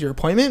your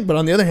appointment, but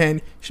on the other hand,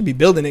 you should be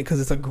building it because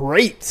it's a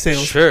great sales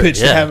Sure, pitch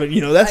to yeah. have it.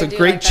 That's I a do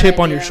great like that chip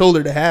on your idea.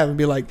 shoulder to have and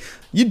be like,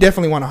 you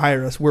definitely want to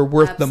hire us. We're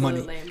worth the money.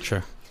 Absolutely.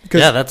 Sure. 'Cause-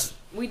 Yeah, that's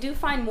We do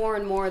find more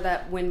and more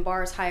that when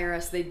bars hire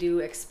us, they do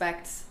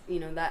expect,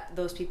 that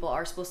those people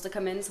are supposed to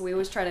come in. So we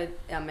always try to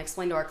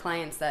explain to our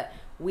clients that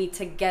we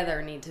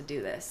together need to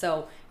do this.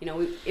 So,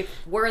 if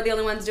we're the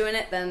only ones doing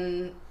it,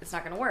 then it's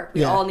not going to work.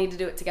 We Yeah. all need to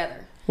do it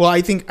together. Well,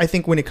 I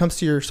think when it comes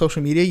to your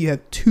social media, you have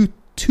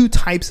two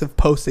types of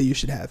posts that you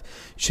should have.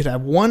 You should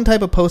have one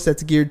type of post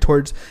that's geared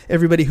towards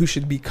everybody who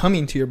should be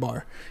coming to your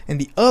bar, and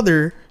the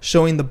other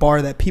showing the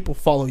bar that people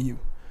follow you.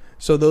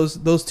 So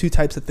those two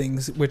types of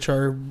things, which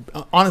are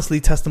honestly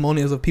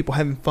testimonials of people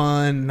having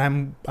fun,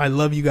 and I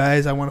love you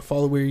guys, I want to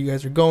follow where you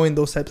guys are going,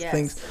 those types of Yes.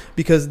 things,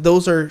 because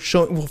those are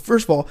showing. Well,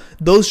 first of all,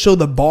 those show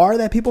the bar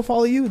that people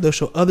follow you. Those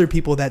show other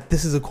people that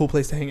this is a cool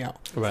place to hang out.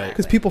 right.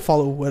 Because people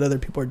follow what other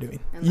people are doing.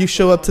 And You that's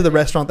show what up to we the wanna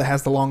do. restaurant that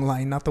has the long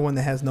line, not the one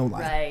that has no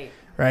line. Right.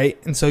 Right?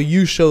 And so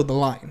you show the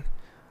line.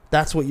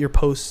 That's what your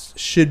posts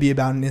should be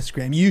about on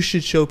Instagram. You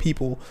should show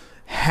people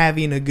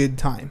having a good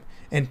time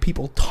and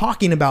people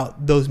talking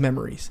about those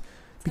memories.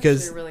 Because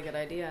That's a really good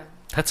idea.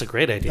 That's a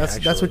great idea.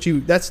 that's what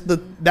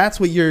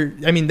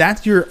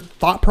that's your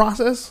thought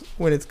process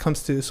when it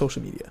comes to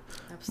social media.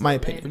 Absolutely. My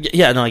opinion.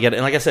 Yeah, no, I get it.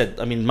 And like I said,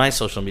 I mean, my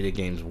social media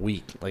game's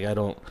weak. Like, I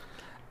don't.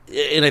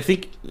 And I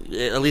think,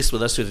 at least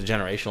with us too, it's a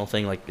generational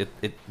thing. Like,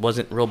 it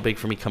wasn't real big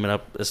for me coming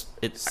up.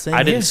 Same I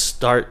didn't here.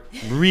 start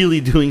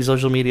really doing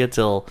social media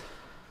till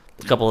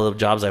a couple of the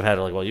jobs I've had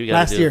are like, well, you got to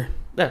Last do year. it.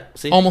 Yeah,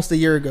 see? Almost a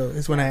year ago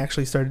is when I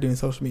actually started doing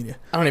social media.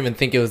 I don't even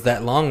think it was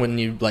that long when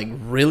you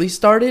really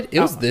started.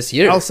 It was this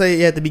year. I'll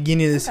say at the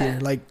beginning of this Okay. year.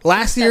 Like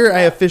last Step year,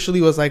 I up.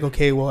 officially was like,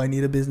 okay, well, I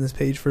need a business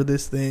page for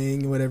this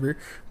thing, whatever.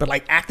 But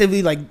like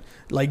actively,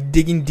 like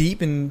digging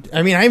deep, and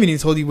I mean, I haven't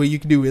even told you what you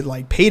can do with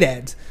like paid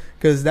ads,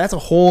 because that's a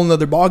whole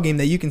nother ball game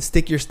that you can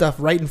stick your stuff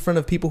right in front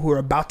of people who are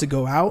about to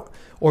go out,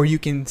 or you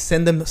can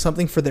send them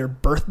something for their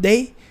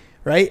birthday,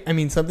 right? I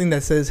mean, something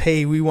that says,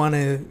 hey, we want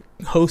to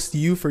host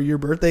you for your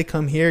birthday.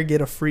 Come here,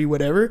 get a free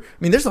whatever. I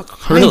mean, there's all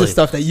kinds Really? of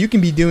stuff that you can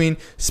be doing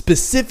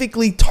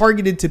specifically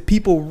targeted to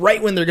people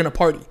right when they're going to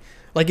party.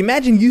 Like,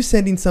 imagine you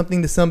sending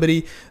something to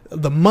somebody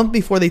the month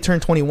before they turn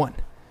 21.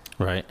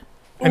 Right.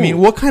 I mean,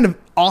 what kind of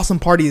awesome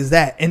party is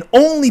that? And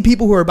only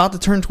people who are about to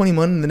turn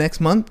 21 in the next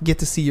month get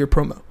to see your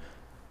promo.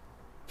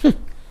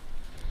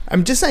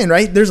 I'm just saying,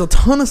 right? There's a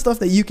ton of stuff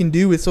that you can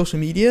do with social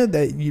media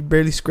that you're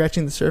barely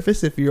scratching the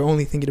surface if you're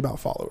only thinking about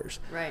followers.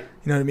 Right.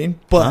 You know what I mean?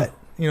 But,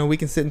 we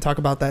can sit and talk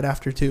about that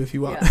after, too, if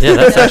you want. Yeah. Yeah,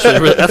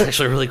 that's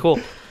actually really cool.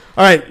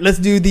 All right, let's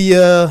do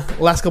the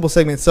last couple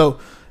segments. So,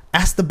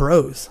 Ask the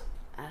Bros.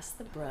 Ask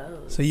the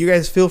bros. So you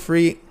guys feel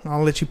free.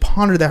 I'll let you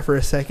ponder that for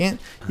a second.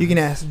 You can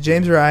ask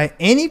James or I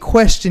any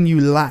question you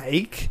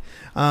like,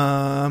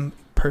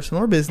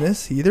 personal or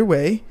business, either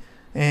way,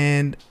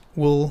 and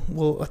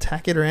we'll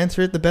attack it or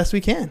answer it the best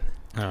we can.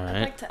 All I'd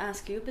right. like to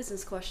ask you a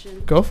business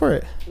question. Go for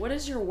it. What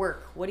is your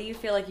work? What do you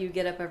feel like you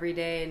get up every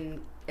day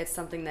and it's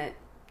something that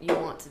you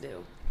want to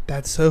do?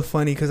 That's so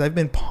funny because I've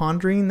been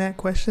pondering that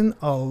question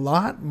a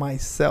lot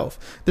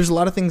myself. There's a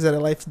lot of things that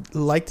I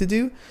like to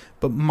do,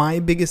 but my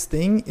biggest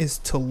thing is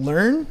to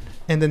learn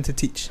and then to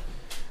teach.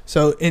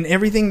 So in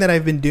everything that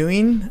I've been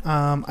doing,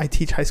 I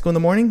teach high school in the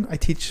morning. I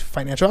teach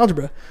financial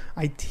algebra.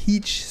 I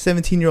teach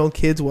 17-year-old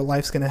kids what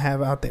life's going to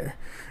have out there.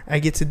 I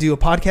get to do a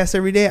podcast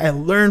every day. I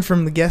learn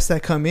from the guests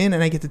that come in,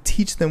 and I get to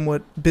teach them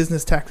what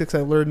business tactics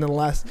I've learned in the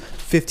last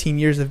 15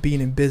 years of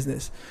being in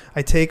business.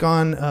 I take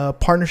on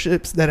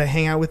partnerships that I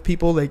hang out with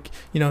people, like,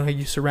 you know,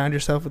 you surround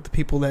yourself with the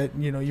people that,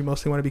 you know, you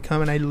mostly want to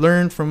become. And I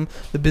learn from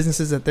the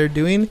businesses that they're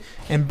doing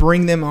and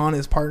bring them on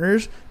as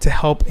partners to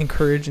help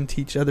encourage and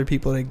teach other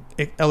people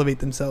to elevate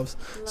themselves.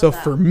 So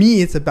for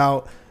me, it's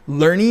about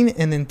learning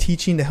and then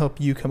teaching to help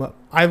you come up.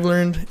 I've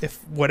learned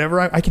if whatever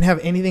I can have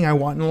anything I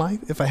want in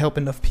life if I help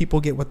enough people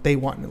get what they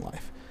want in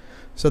life.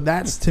 So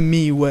that's to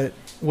me what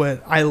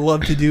I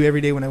love to do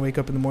every day when I wake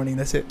up in the morning.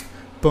 That's it.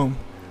 Boom.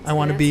 I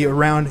want to be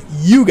around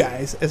you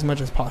guys as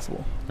much as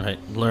possible. Right.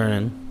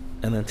 Learning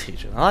and then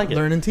teaching. I like it.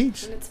 Learn and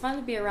teach. And it's fun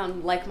to be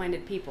around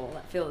like-minded people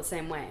that feel the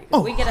same way. 'Cause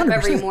Oh, we get up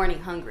every 100%. morning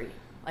hungry.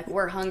 Like,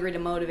 we're hungry to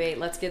motivate.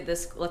 Let's get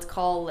this. Let's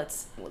call.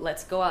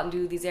 Let's go out and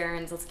do these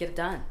errands. Let's get it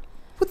done.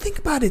 But think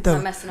about it though.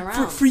 Not messing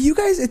around. For you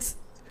guys, it's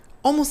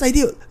almost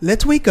ideal.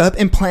 Let's wake up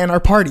and plan our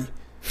party.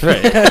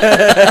 Right.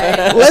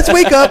 Let's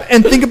wake up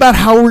and think about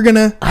how we're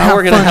gonna How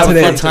we're gonna have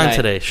today. a fun time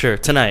today? Sure,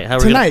 tonight. How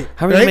we're Tonight,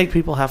 how we're right? gonna make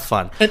people have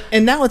fun?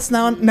 And now it's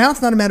now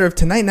it's not a matter of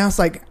tonight. Now it's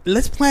like,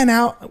 let's plan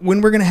out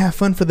when we're gonna have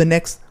fun for the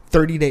next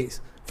 30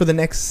 days, for the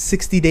next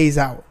 60 days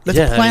out. Let's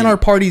Yeah, plan I mean- our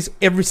parties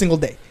every single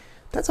day.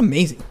 That's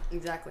amazing.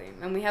 Exactly.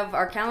 And we have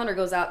our calendar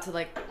goes out to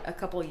like a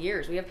couple of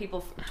years. We have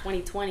people from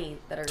 2020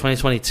 that are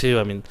 2022.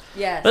 I mean,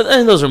 Yes.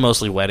 and those are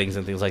mostly weddings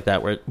and things like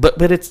that.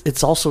 But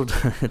it's also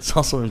it's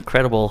also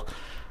incredible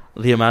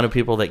the amount of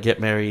people that get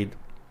married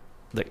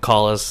that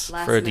call us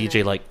Last for a minute.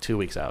 DJ like 2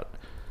 weeks out.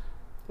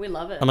 We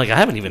love it. I'm like, I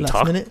haven't even Last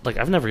talked. minute? Like,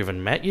 I've never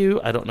even met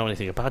you. I don't know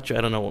anything about you.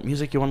 I don't know what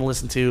music you want to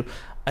listen to.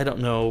 I don't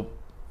know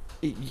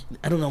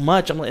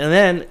much. I'm like, and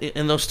then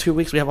in those 2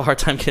 weeks, we have a hard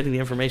time getting the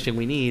information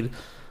we need.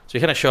 So you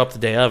kind of show up the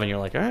day of, and you're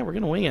like, all right, we're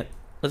gonna wing it.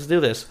 Let's do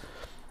this.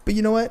 But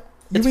you know what?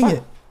 You It's wing fun.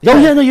 it. Oh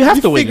yeah, no, you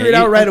have to wing figure it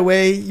out right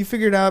away. You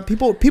figure it out.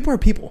 People are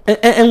people.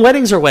 And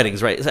weddings are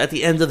weddings, right? At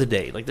the end of the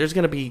day, like there's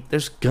gonna be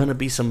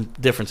some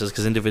differences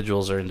because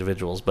individuals are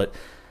individuals. But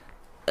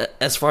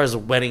as far as a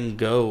wedding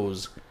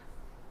goes,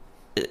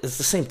 it's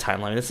the same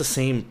timeline. It's the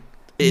same.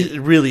 It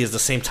really is the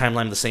same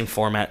timeline, the same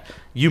format.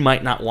 You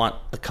might not want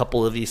a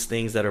couple of these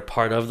things that are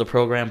part of the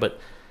program, but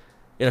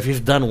you know, if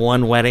you've done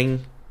one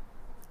wedding,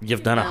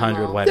 you've done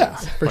 100 well.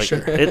 weddings. Yeah, for sure.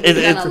 We've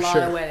done a for lot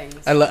sure. of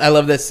weddings. I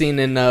love that scene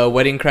in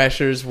Wedding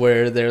Crashers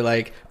where they're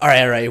like, all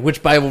right,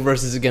 which Bible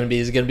verse is it going to be?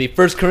 Is it going to be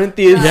 1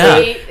 Corinthians? Yeah.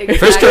 Right, exactly.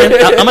 First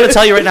Corinthians. I'm going to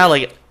tell you right now,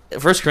 like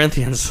 1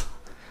 Corinthians.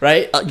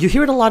 Right? You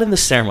hear it a lot in the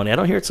ceremony. I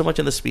don't hear it so much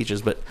in the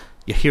speeches, but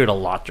you hear it a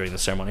lot during the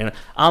ceremony. And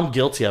I'm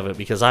guilty of it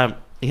because I'm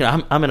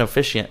an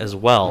officiant as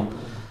well.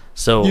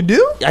 So You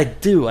do? I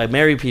do. I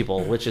marry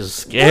people, which is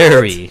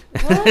scary.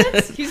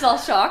 What? He's all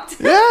shocked.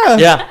 Yeah.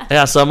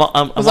 Yeah. So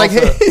I'm was like,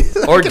 also hey, I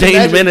can ordained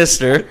imagine.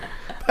 minister.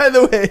 By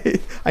the way,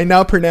 I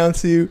now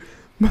pronounce you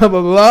blah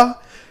blah blah.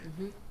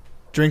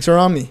 Drinks are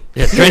on me.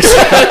 Yeah, drinks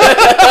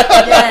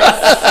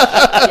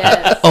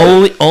Yes.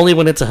 only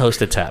when it's a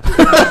hosted tap.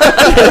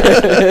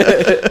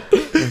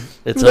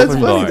 It's That's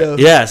open funny, bar. though.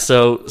 Yeah.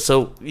 So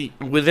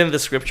within the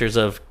scriptures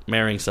of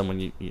marrying someone,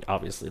 you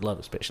obviously love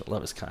is patient,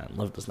 love is kind,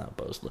 love does not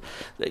boast, but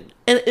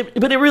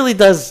it really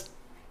does.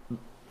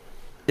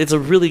 It's a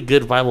really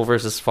good Bible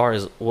verse as far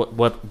as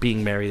what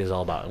being married is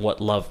all about and what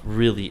love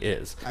really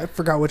is. I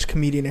forgot which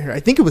comedian I heard. I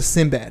think it was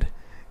Sinbad,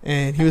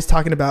 and he was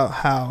talking about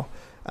how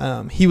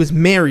he was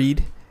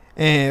married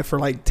and for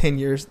like 10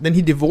 years. Then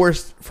he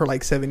divorced for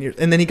like 7 years,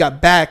 and then he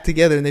got back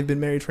together, and they've been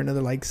married for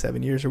another like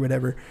 7 years or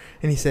whatever.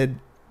 And he said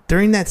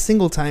during that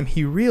single time,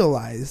 he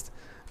realized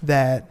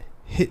that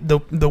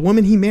the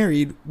woman he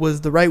married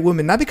was the right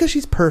woman, not because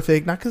she's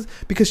perfect, not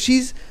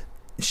because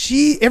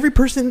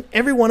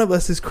every one of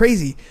us is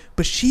crazy,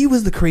 but she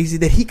was the crazy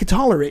that he could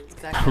tolerate.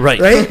 Exactly. Right.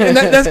 Right, and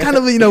that's kind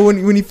of, you know,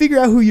 when you figure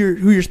out who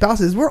your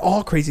spouse is, we're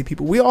all crazy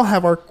people. We all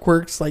have our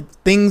quirks, like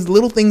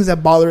little things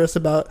that bother us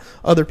about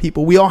other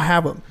people. We all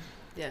have them.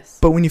 Yes.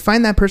 But when you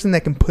find that person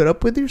that can put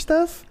up with your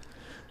stuff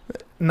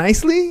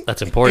nicely,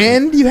 That's important.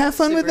 and you have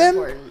fun Super with them,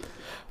 important.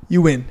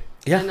 you win.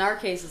 Yeah. In our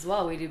case as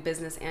well, we do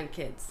business and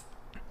kids.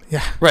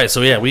 Yeah, Right.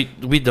 So yeah, we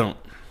don't.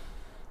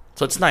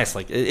 So it's nice.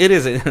 Like it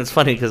is. It's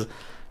funny because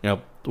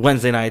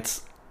Wednesday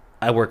nights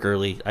I work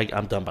early.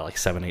 I'm done by like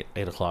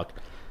 8 o'clock.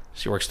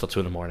 She works till 2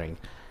 in,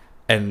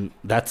 and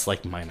that's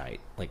like my night.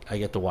 Like I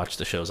get to watch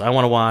the shows I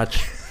want to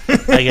watch.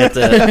 I get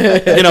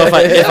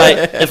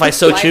to, if I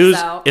so Lights choose,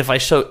 out. if I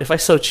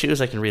so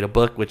choose, I can read a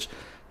book, which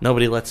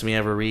nobody lets me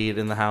ever read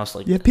in the house.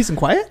 Like you have peace and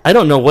quiet. I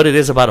don't know what it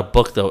is about a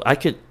book though.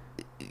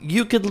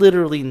 You could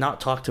literally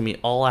not talk to me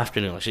all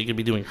afternoon. Like she could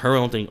be doing her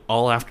own thing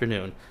all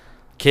afternoon.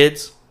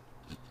 Kids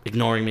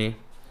ignoring me.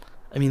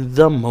 I mean,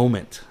 the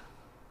moment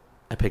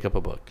I pick up a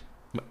book,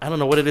 I don't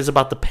know what it is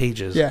about the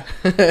pages. Yeah,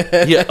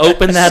 You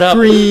open that up,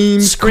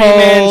 Screams,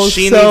 screaming, calls,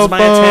 she cell needs my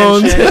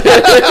phones.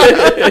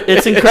 attention.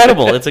 It's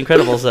incredible. It's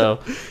incredible. So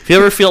if you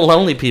ever feel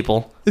lonely,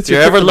 people, It's if you're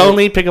your ever kryptonite.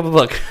 lonely, pick up a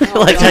book. I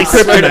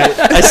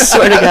God.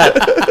 swear to God,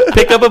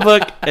 pick up a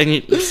book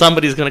and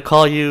somebody's gonna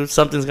call you.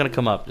 Something's gonna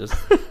come up. Just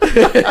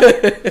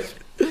It's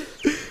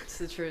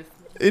the truth.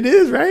 it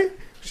is right.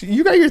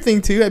 You got your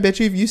thing too. I bet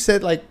you if you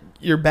said like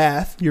your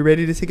bath, you're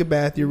ready to take a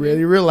bath, you're ready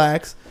to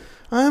relax.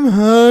 I'm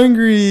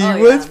hungry. Oh, yeah.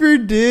 What's for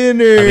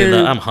dinner? I mean,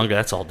 I'm hungry.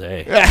 That's all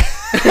day.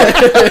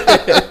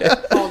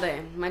 All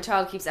day. My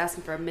child keeps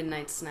asking for a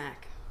midnight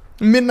snack.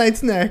 Midnight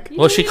snack.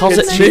 Well, she calls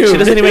it. It's She new.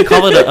 doesn't even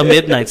call it a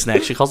midnight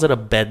snack. She calls it a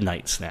bed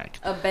night snack.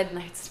 A bed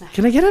night snack.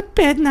 Can I get a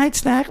bed night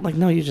snack? I'm like,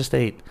 no, you just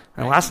ate.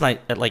 And last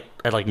night at like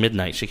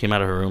midnight, she came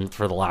out of her room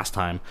for the last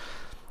time,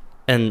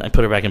 and I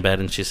put her back in bed,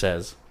 and she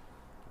says,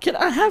 "Can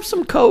I have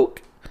some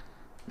Coke?"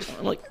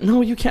 I'm like,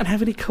 no, you can't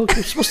have any Coke.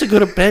 You're supposed to go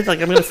to bed.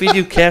 Like, I'm gonna feed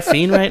you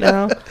caffeine right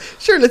now.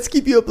 Sure, let's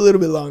keep you up a little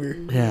bit longer.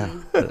 Yeah,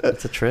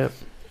 it's a trip.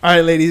 All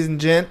right, lady and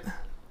gent.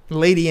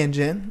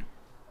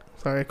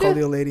 Sorry, I called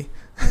you a lady.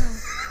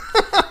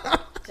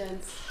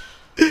 Gents.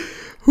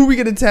 Who we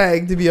gonna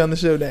tag to be on the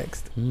show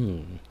next?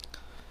 Who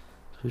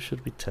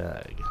should we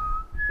tag?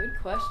 Good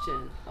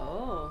question.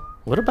 Oh.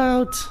 What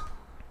about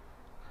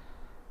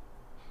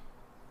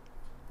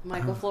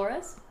Michael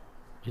Flores?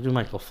 we do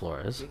Michael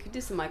Flores? We could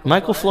do some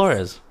Michael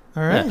Flores.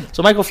 All right. Yeah.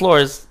 So Michael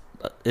Flores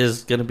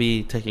is going to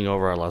be taking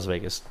over our Las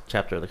Vegas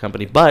chapter of the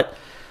company, but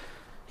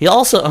he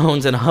also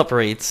owns and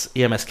operates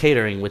EMS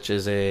Catering, which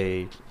is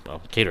a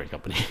catering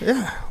company.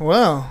 Yeah.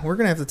 Well, we're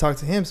gonna have to talk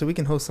to him so we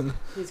can host some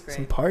He's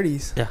great.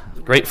 parties. Yeah,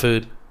 great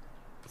food.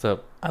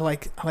 So I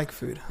like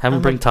food. have him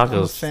I'm bring I'm a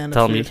tacos. fan of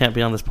Tell him you food. can't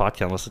be on this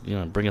podcast unless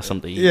bring us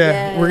something to eat.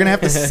 Yeah, we're gonna have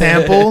to Yes.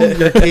 sample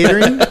your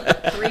catering.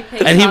 3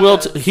 pig And he will.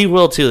 tacos. He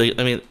will too. Like,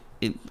 I mean,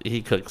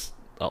 he cooks.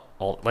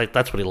 Like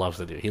that's what he loves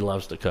to do. He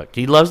loves to cook.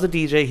 He loves the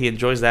DJ. He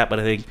enjoys that. But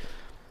I think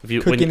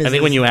Cooking is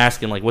when his- you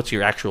ask him like, what's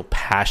your actual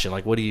passion?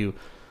 Like, what do you?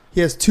 He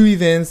has 2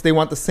 events. They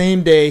want the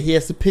same day. He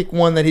has to pick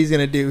one that he's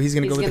gonna do. He's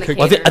gonna He's go with the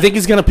gonna cooking. Well, I think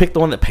he's gonna pick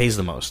the one that pays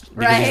the most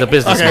because he's a Right.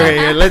 businessman.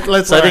 Okay.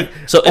 Let's. So I think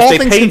so. all If they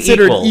things paid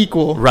considered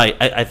equal, right?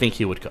 I think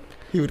he would cook.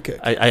 he would cook.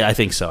 I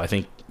think so. I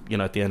think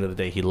at the end of the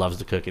day, he loves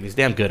to cook and he's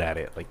damn good at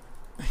it. Like,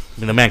 I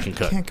mean, the man can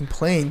cook. Can't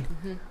complain.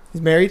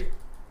 He's married.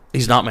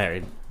 He's not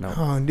married. No.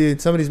 Oh,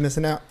 dude, somebody's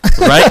missing out.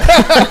 Right?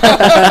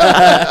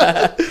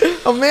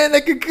 Oh man,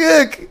 that could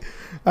cook.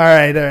 All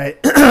right.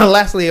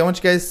 Lastly, I want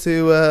you guys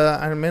to.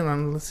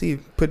 Let's see.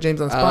 Put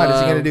James on the spot. Is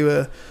he gonna do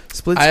a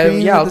split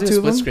screen? I'll with do the a two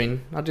of split them?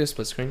 screen. I'll do a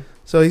split screen.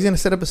 So he's gonna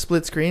set up a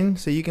split screen,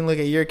 so you can look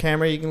at your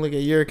camera, you can look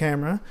at your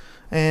camera,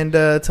 and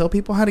tell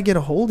people how to get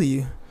a hold of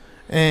you.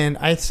 And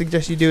I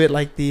suggest you do it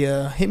like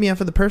the hit me up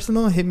for the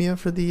personal, hit me up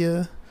for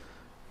the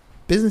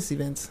business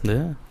events.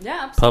 Yeah. Yeah,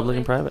 absolutely. Public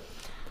and private.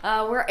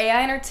 We're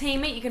AI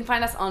Entertainment. You can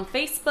find us on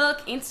Facebook,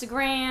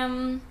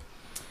 Instagram.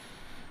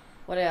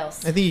 What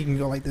else? I think you can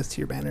go like this to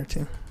your banner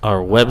too. Our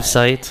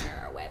website.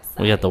 Our website.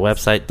 We got the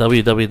website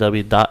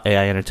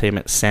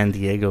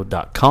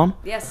www.aientertainmentsandiego.com.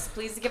 Yes,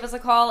 please give us a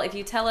call. If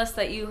you tell us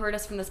that you heard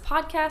us from this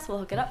podcast, we'll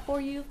hook it up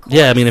for you. Of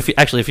Yeah, I course.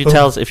 mean, if you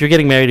tell us if you're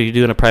getting married or you're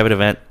doing a private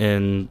event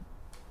in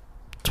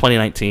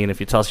 2019, if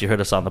you tell us you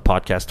heard us on the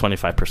podcast,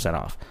 25%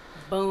 off.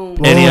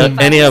 Boom.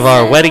 Any of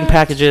our 25%. wedding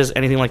packages,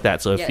 anything like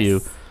that. So if Yes.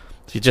 you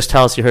just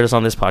tell us you heard us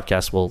on this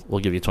podcast, we'll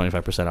give you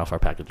 25% off our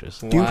packages.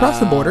 Do you cross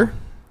the border?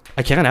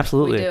 I can We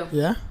absolutely. do.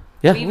 Yeah.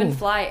 Yeah. We even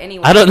fly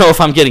anywhere. I don't know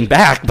if I'm getting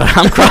back, but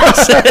I'm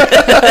crossing.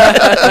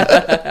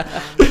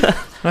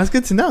 That's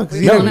good to know because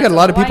We've you know done we it got a to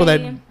lot of people that.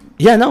 Hawaii.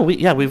 Yeah, no,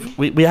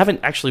 we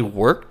haven't actually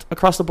worked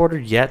across the border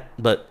yet,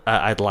 but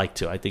I'd like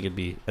to. I think it'd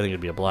be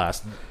a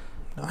blast.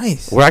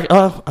 Nice.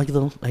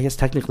 I guess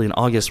technically in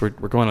August we're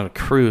going on a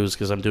cruise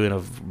because I'm doing a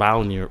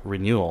vow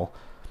renewal,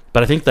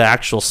 but I think the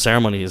actual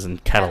ceremony is in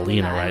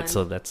Catalina, Catalina right? Island.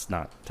 So that's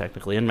not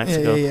technically in Yeah,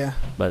 Mexico. yeah.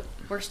 But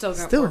We're still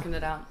Still. working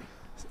it out.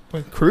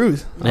 Well,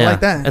 cruise. I Yeah,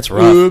 like that. it's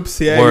rough.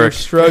 Oops. Yeah, you're Work.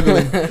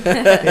 struggling.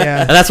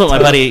 Yeah. and that's what my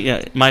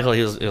buddy Michael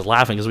he was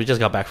laughing because we just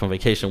got back from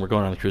vacation. We're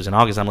going on the cruise in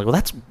August. I'm like, well,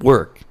 that's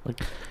work.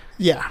 Like,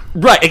 Yeah.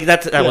 right.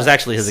 That was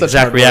actually his Such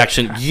exact hard work.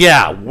 reaction.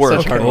 Yeah, work.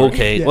 Such hard work.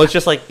 Okay. Yeah. Well, it's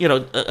just like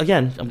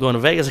again, I'm going to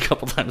Vegas a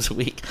couple times a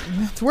week.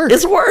 It's work.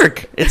 It's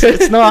work.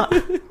 It's not.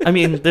 I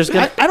mean, there's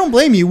gonna. I don't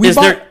blame you. Is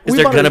there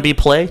gonna be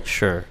play?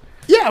 Sure.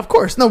 Yeah, of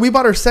course. No, we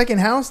bought our second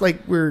house.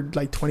 Like we're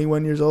like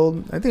 21 years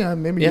old. I think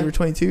maybe Yeah. you were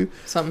 22,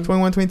 Something.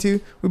 21,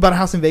 22. We bought a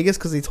house in Vegas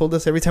because they told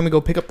us every time we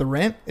go pick up the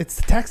rent, it's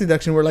the tax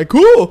deduction. We're like,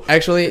 cool.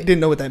 Actually, Didn't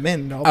know what that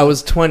meant. at all. I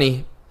was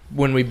 20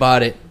 when we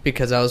bought it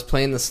because I was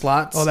playing the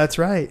slots. Oh, that's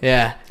right.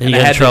 yeah. And you I got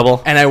in had to-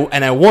 trouble. and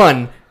I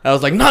won. I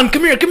was like, "Non,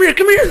 come here. Win.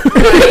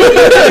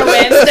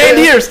 stand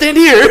here, stand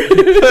here."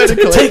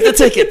 Take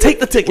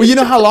the ticket. Well, you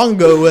know how long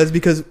ago it was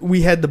because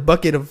we had the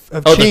bucket of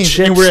Oh, the change,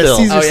 chips and we're at still.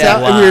 Caesar Oh, yeah.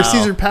 salad. And we were at Wow.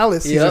 Caesar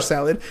Palace, Caesar Yep.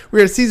 salad. We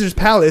were at Caesar's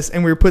Palace,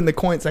 and we were putting the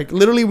coins. Like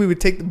literally, we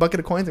would take the bucket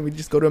of coins and we'd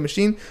just go to a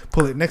machine,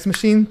 pull it, next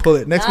machine, pull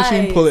it, next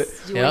machine, pull it. Nice.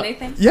 Did you win Yep.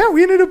 anything? Yeah,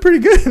 we ended up pretty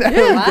good that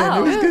weekend. wow.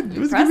 It was good. It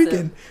was a good Impressive.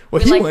 weekend. Well,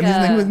 We he like, won. His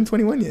name wasn't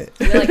 21 yet.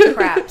 We like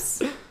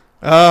craps.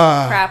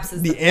 Craps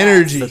is the the best.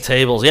 energy. The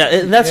tables.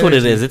 Yeah, that's what it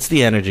Energy. is. It's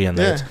the energy in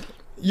there. Yeah,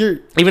 you're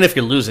Even if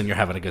you're losing, you're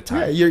having a good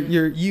time. yeah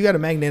you got a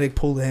magnetic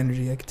pull to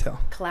energy. I could tell.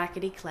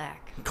 Clackety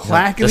clack.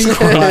 Clackety Just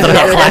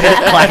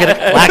clack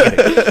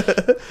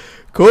it.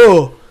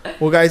 Cool.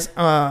 Well, guys,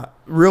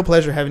 real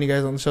pleasure having you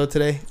guys on the show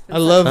today. I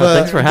love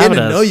thanks for getting having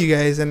to us. know you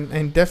guys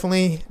and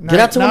definitely Get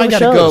out to now one I of the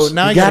gotta shows. go.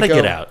 Now You I gotta gotta go.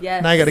 get out.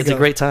 Yes. Now I gotta It's go. a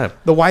great time.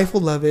 The wife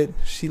will love it.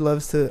 She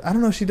loves to. I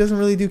don't know. She doesn't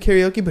really do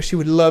karaoke, but she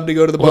would love to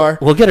go to the bar.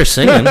 We'll get her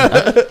singing.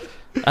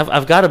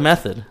 I've got a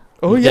method.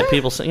 Oh, Get yeah?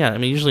 people sing. Yeah, I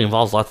mean, usually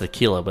involves lots of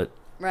tequila, but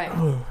Right. I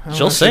don't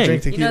She'll have to sing.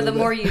 drink You know, tequila, the but-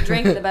 more you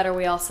drink, the better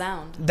we all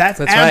sound. That's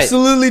That's right.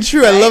 absolutely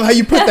true. I love how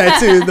you put that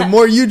too. The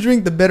more you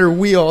drink, the better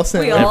we all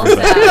sound. We all sound.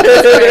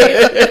 That's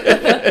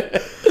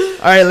great.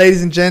 All right,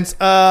 ladies and gents.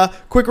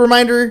 Quick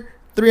reminder: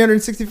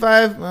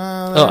 365.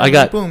 I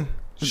got- boom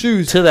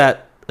shoes. to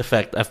that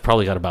effect, I've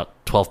probably got about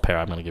 12 pair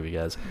I'm going to give you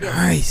guys.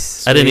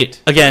 Nice. I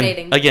didn't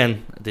Donating.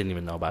 again, I didn't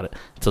even know about it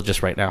until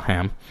just right now,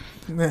 Ham.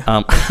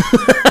 Yeah.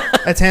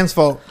 That's Ham's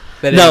fault.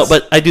 That No, is-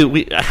 but I do.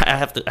 I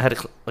had to,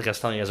 like I was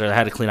telling you guys earlier, I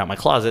had to clean out my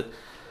closet.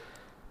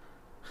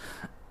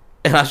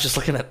 And I was just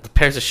looking at the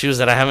pairs of shoes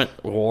that I haven't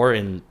wore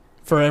in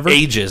Forever.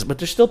 ages, but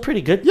they're still pretty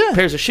good Yeah.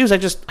 pairs of shoes. I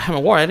just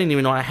haven't worn. I didn't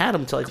even know I had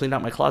them until I cleaned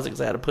out my closet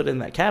because I had to put it in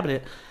that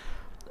cabinet.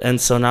 And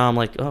so now I'm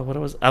like, oh,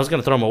 I was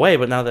going to throw them away,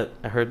 but now that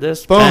I heard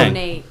this, Boom. bang.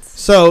 Donate.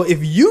 So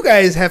if you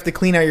guys have to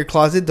clean out your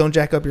closet, don't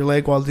jack up your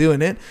leg while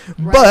doing it.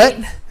 Right.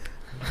 But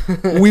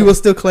we will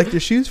still collect your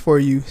shoes for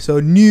you.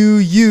 So new,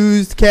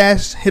 used,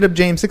 cash, hit up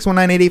James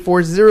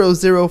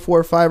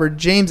 619-884-0045 or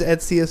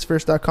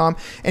james@csfirst.com.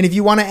 And if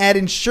you want to add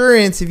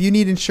insurance, if you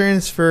need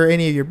insurance for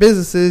any of your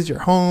businesses, your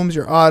homes,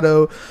 your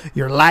auto,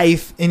 your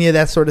life, any of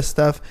that sort of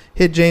stuff,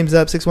 hit James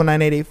up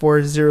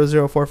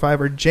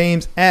 619-884-0045 or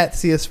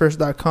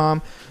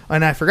james@csfirst.com.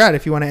 And I forgot,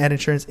 if you want to add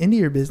insurance into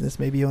your business,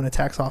 maybe you own a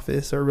tax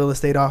office or a real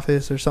estate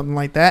office or something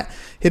like that,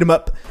 hit them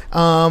up.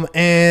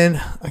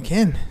 And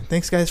again,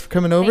 thanks guys for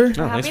coming over. Thank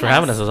you. No, thanks for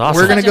Having having us. us. It was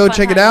awesome. We're going to Such a go fun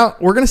check it time.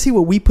 out. We're going to see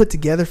what we put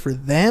together for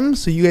them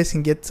so you guys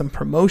can get some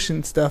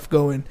promotion stuff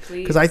going.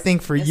 Because I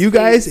think for Yes, you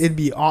guys, please. it'd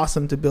be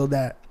awesome to build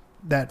that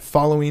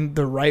following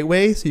the right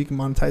way so you can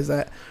monetize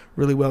that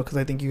really well, because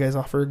I think you guys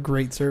offer a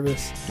great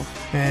service.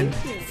 And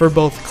for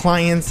both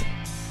clients,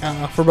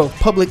 for both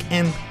public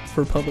and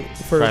for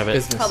Private.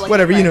 business. Public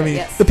whatever, you know private, me.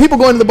 yes. The people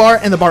going to the bar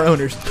and the bar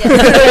owners.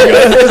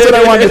 Yes. That's what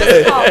I wanted to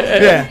say. Oh,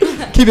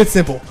 Yeah, keep it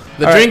simple.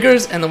 The All right.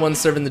 drinkers and the ones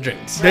serving the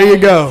drinks. There you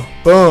go.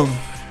 Boom. All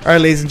right,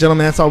 ladies and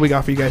gentlemen, that's all we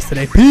got for you guys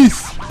today.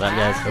 Peace. Bye,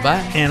 guys.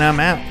 Bye-bye. And I'm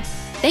out.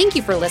 Thank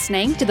you for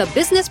listening to the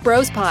Business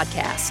Bros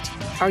Podcast.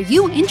 Are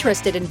you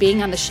interested in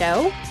being on the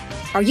show?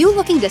 Are you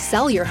looking to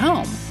sell your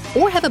home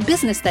or have a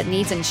business that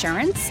needs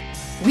insurance?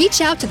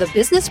 Reach out to the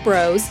Business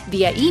Bros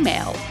via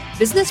email,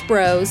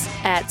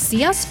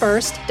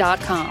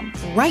 businessbros@csfirst.com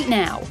right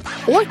now,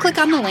 or click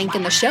on the link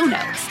in the show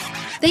notes.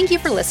 Thank you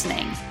for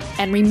listening.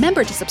 And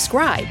remember to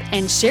subscribe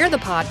and share the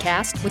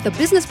podcast with the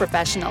business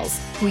professionals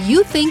who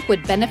you think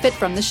would benefit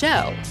from the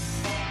show.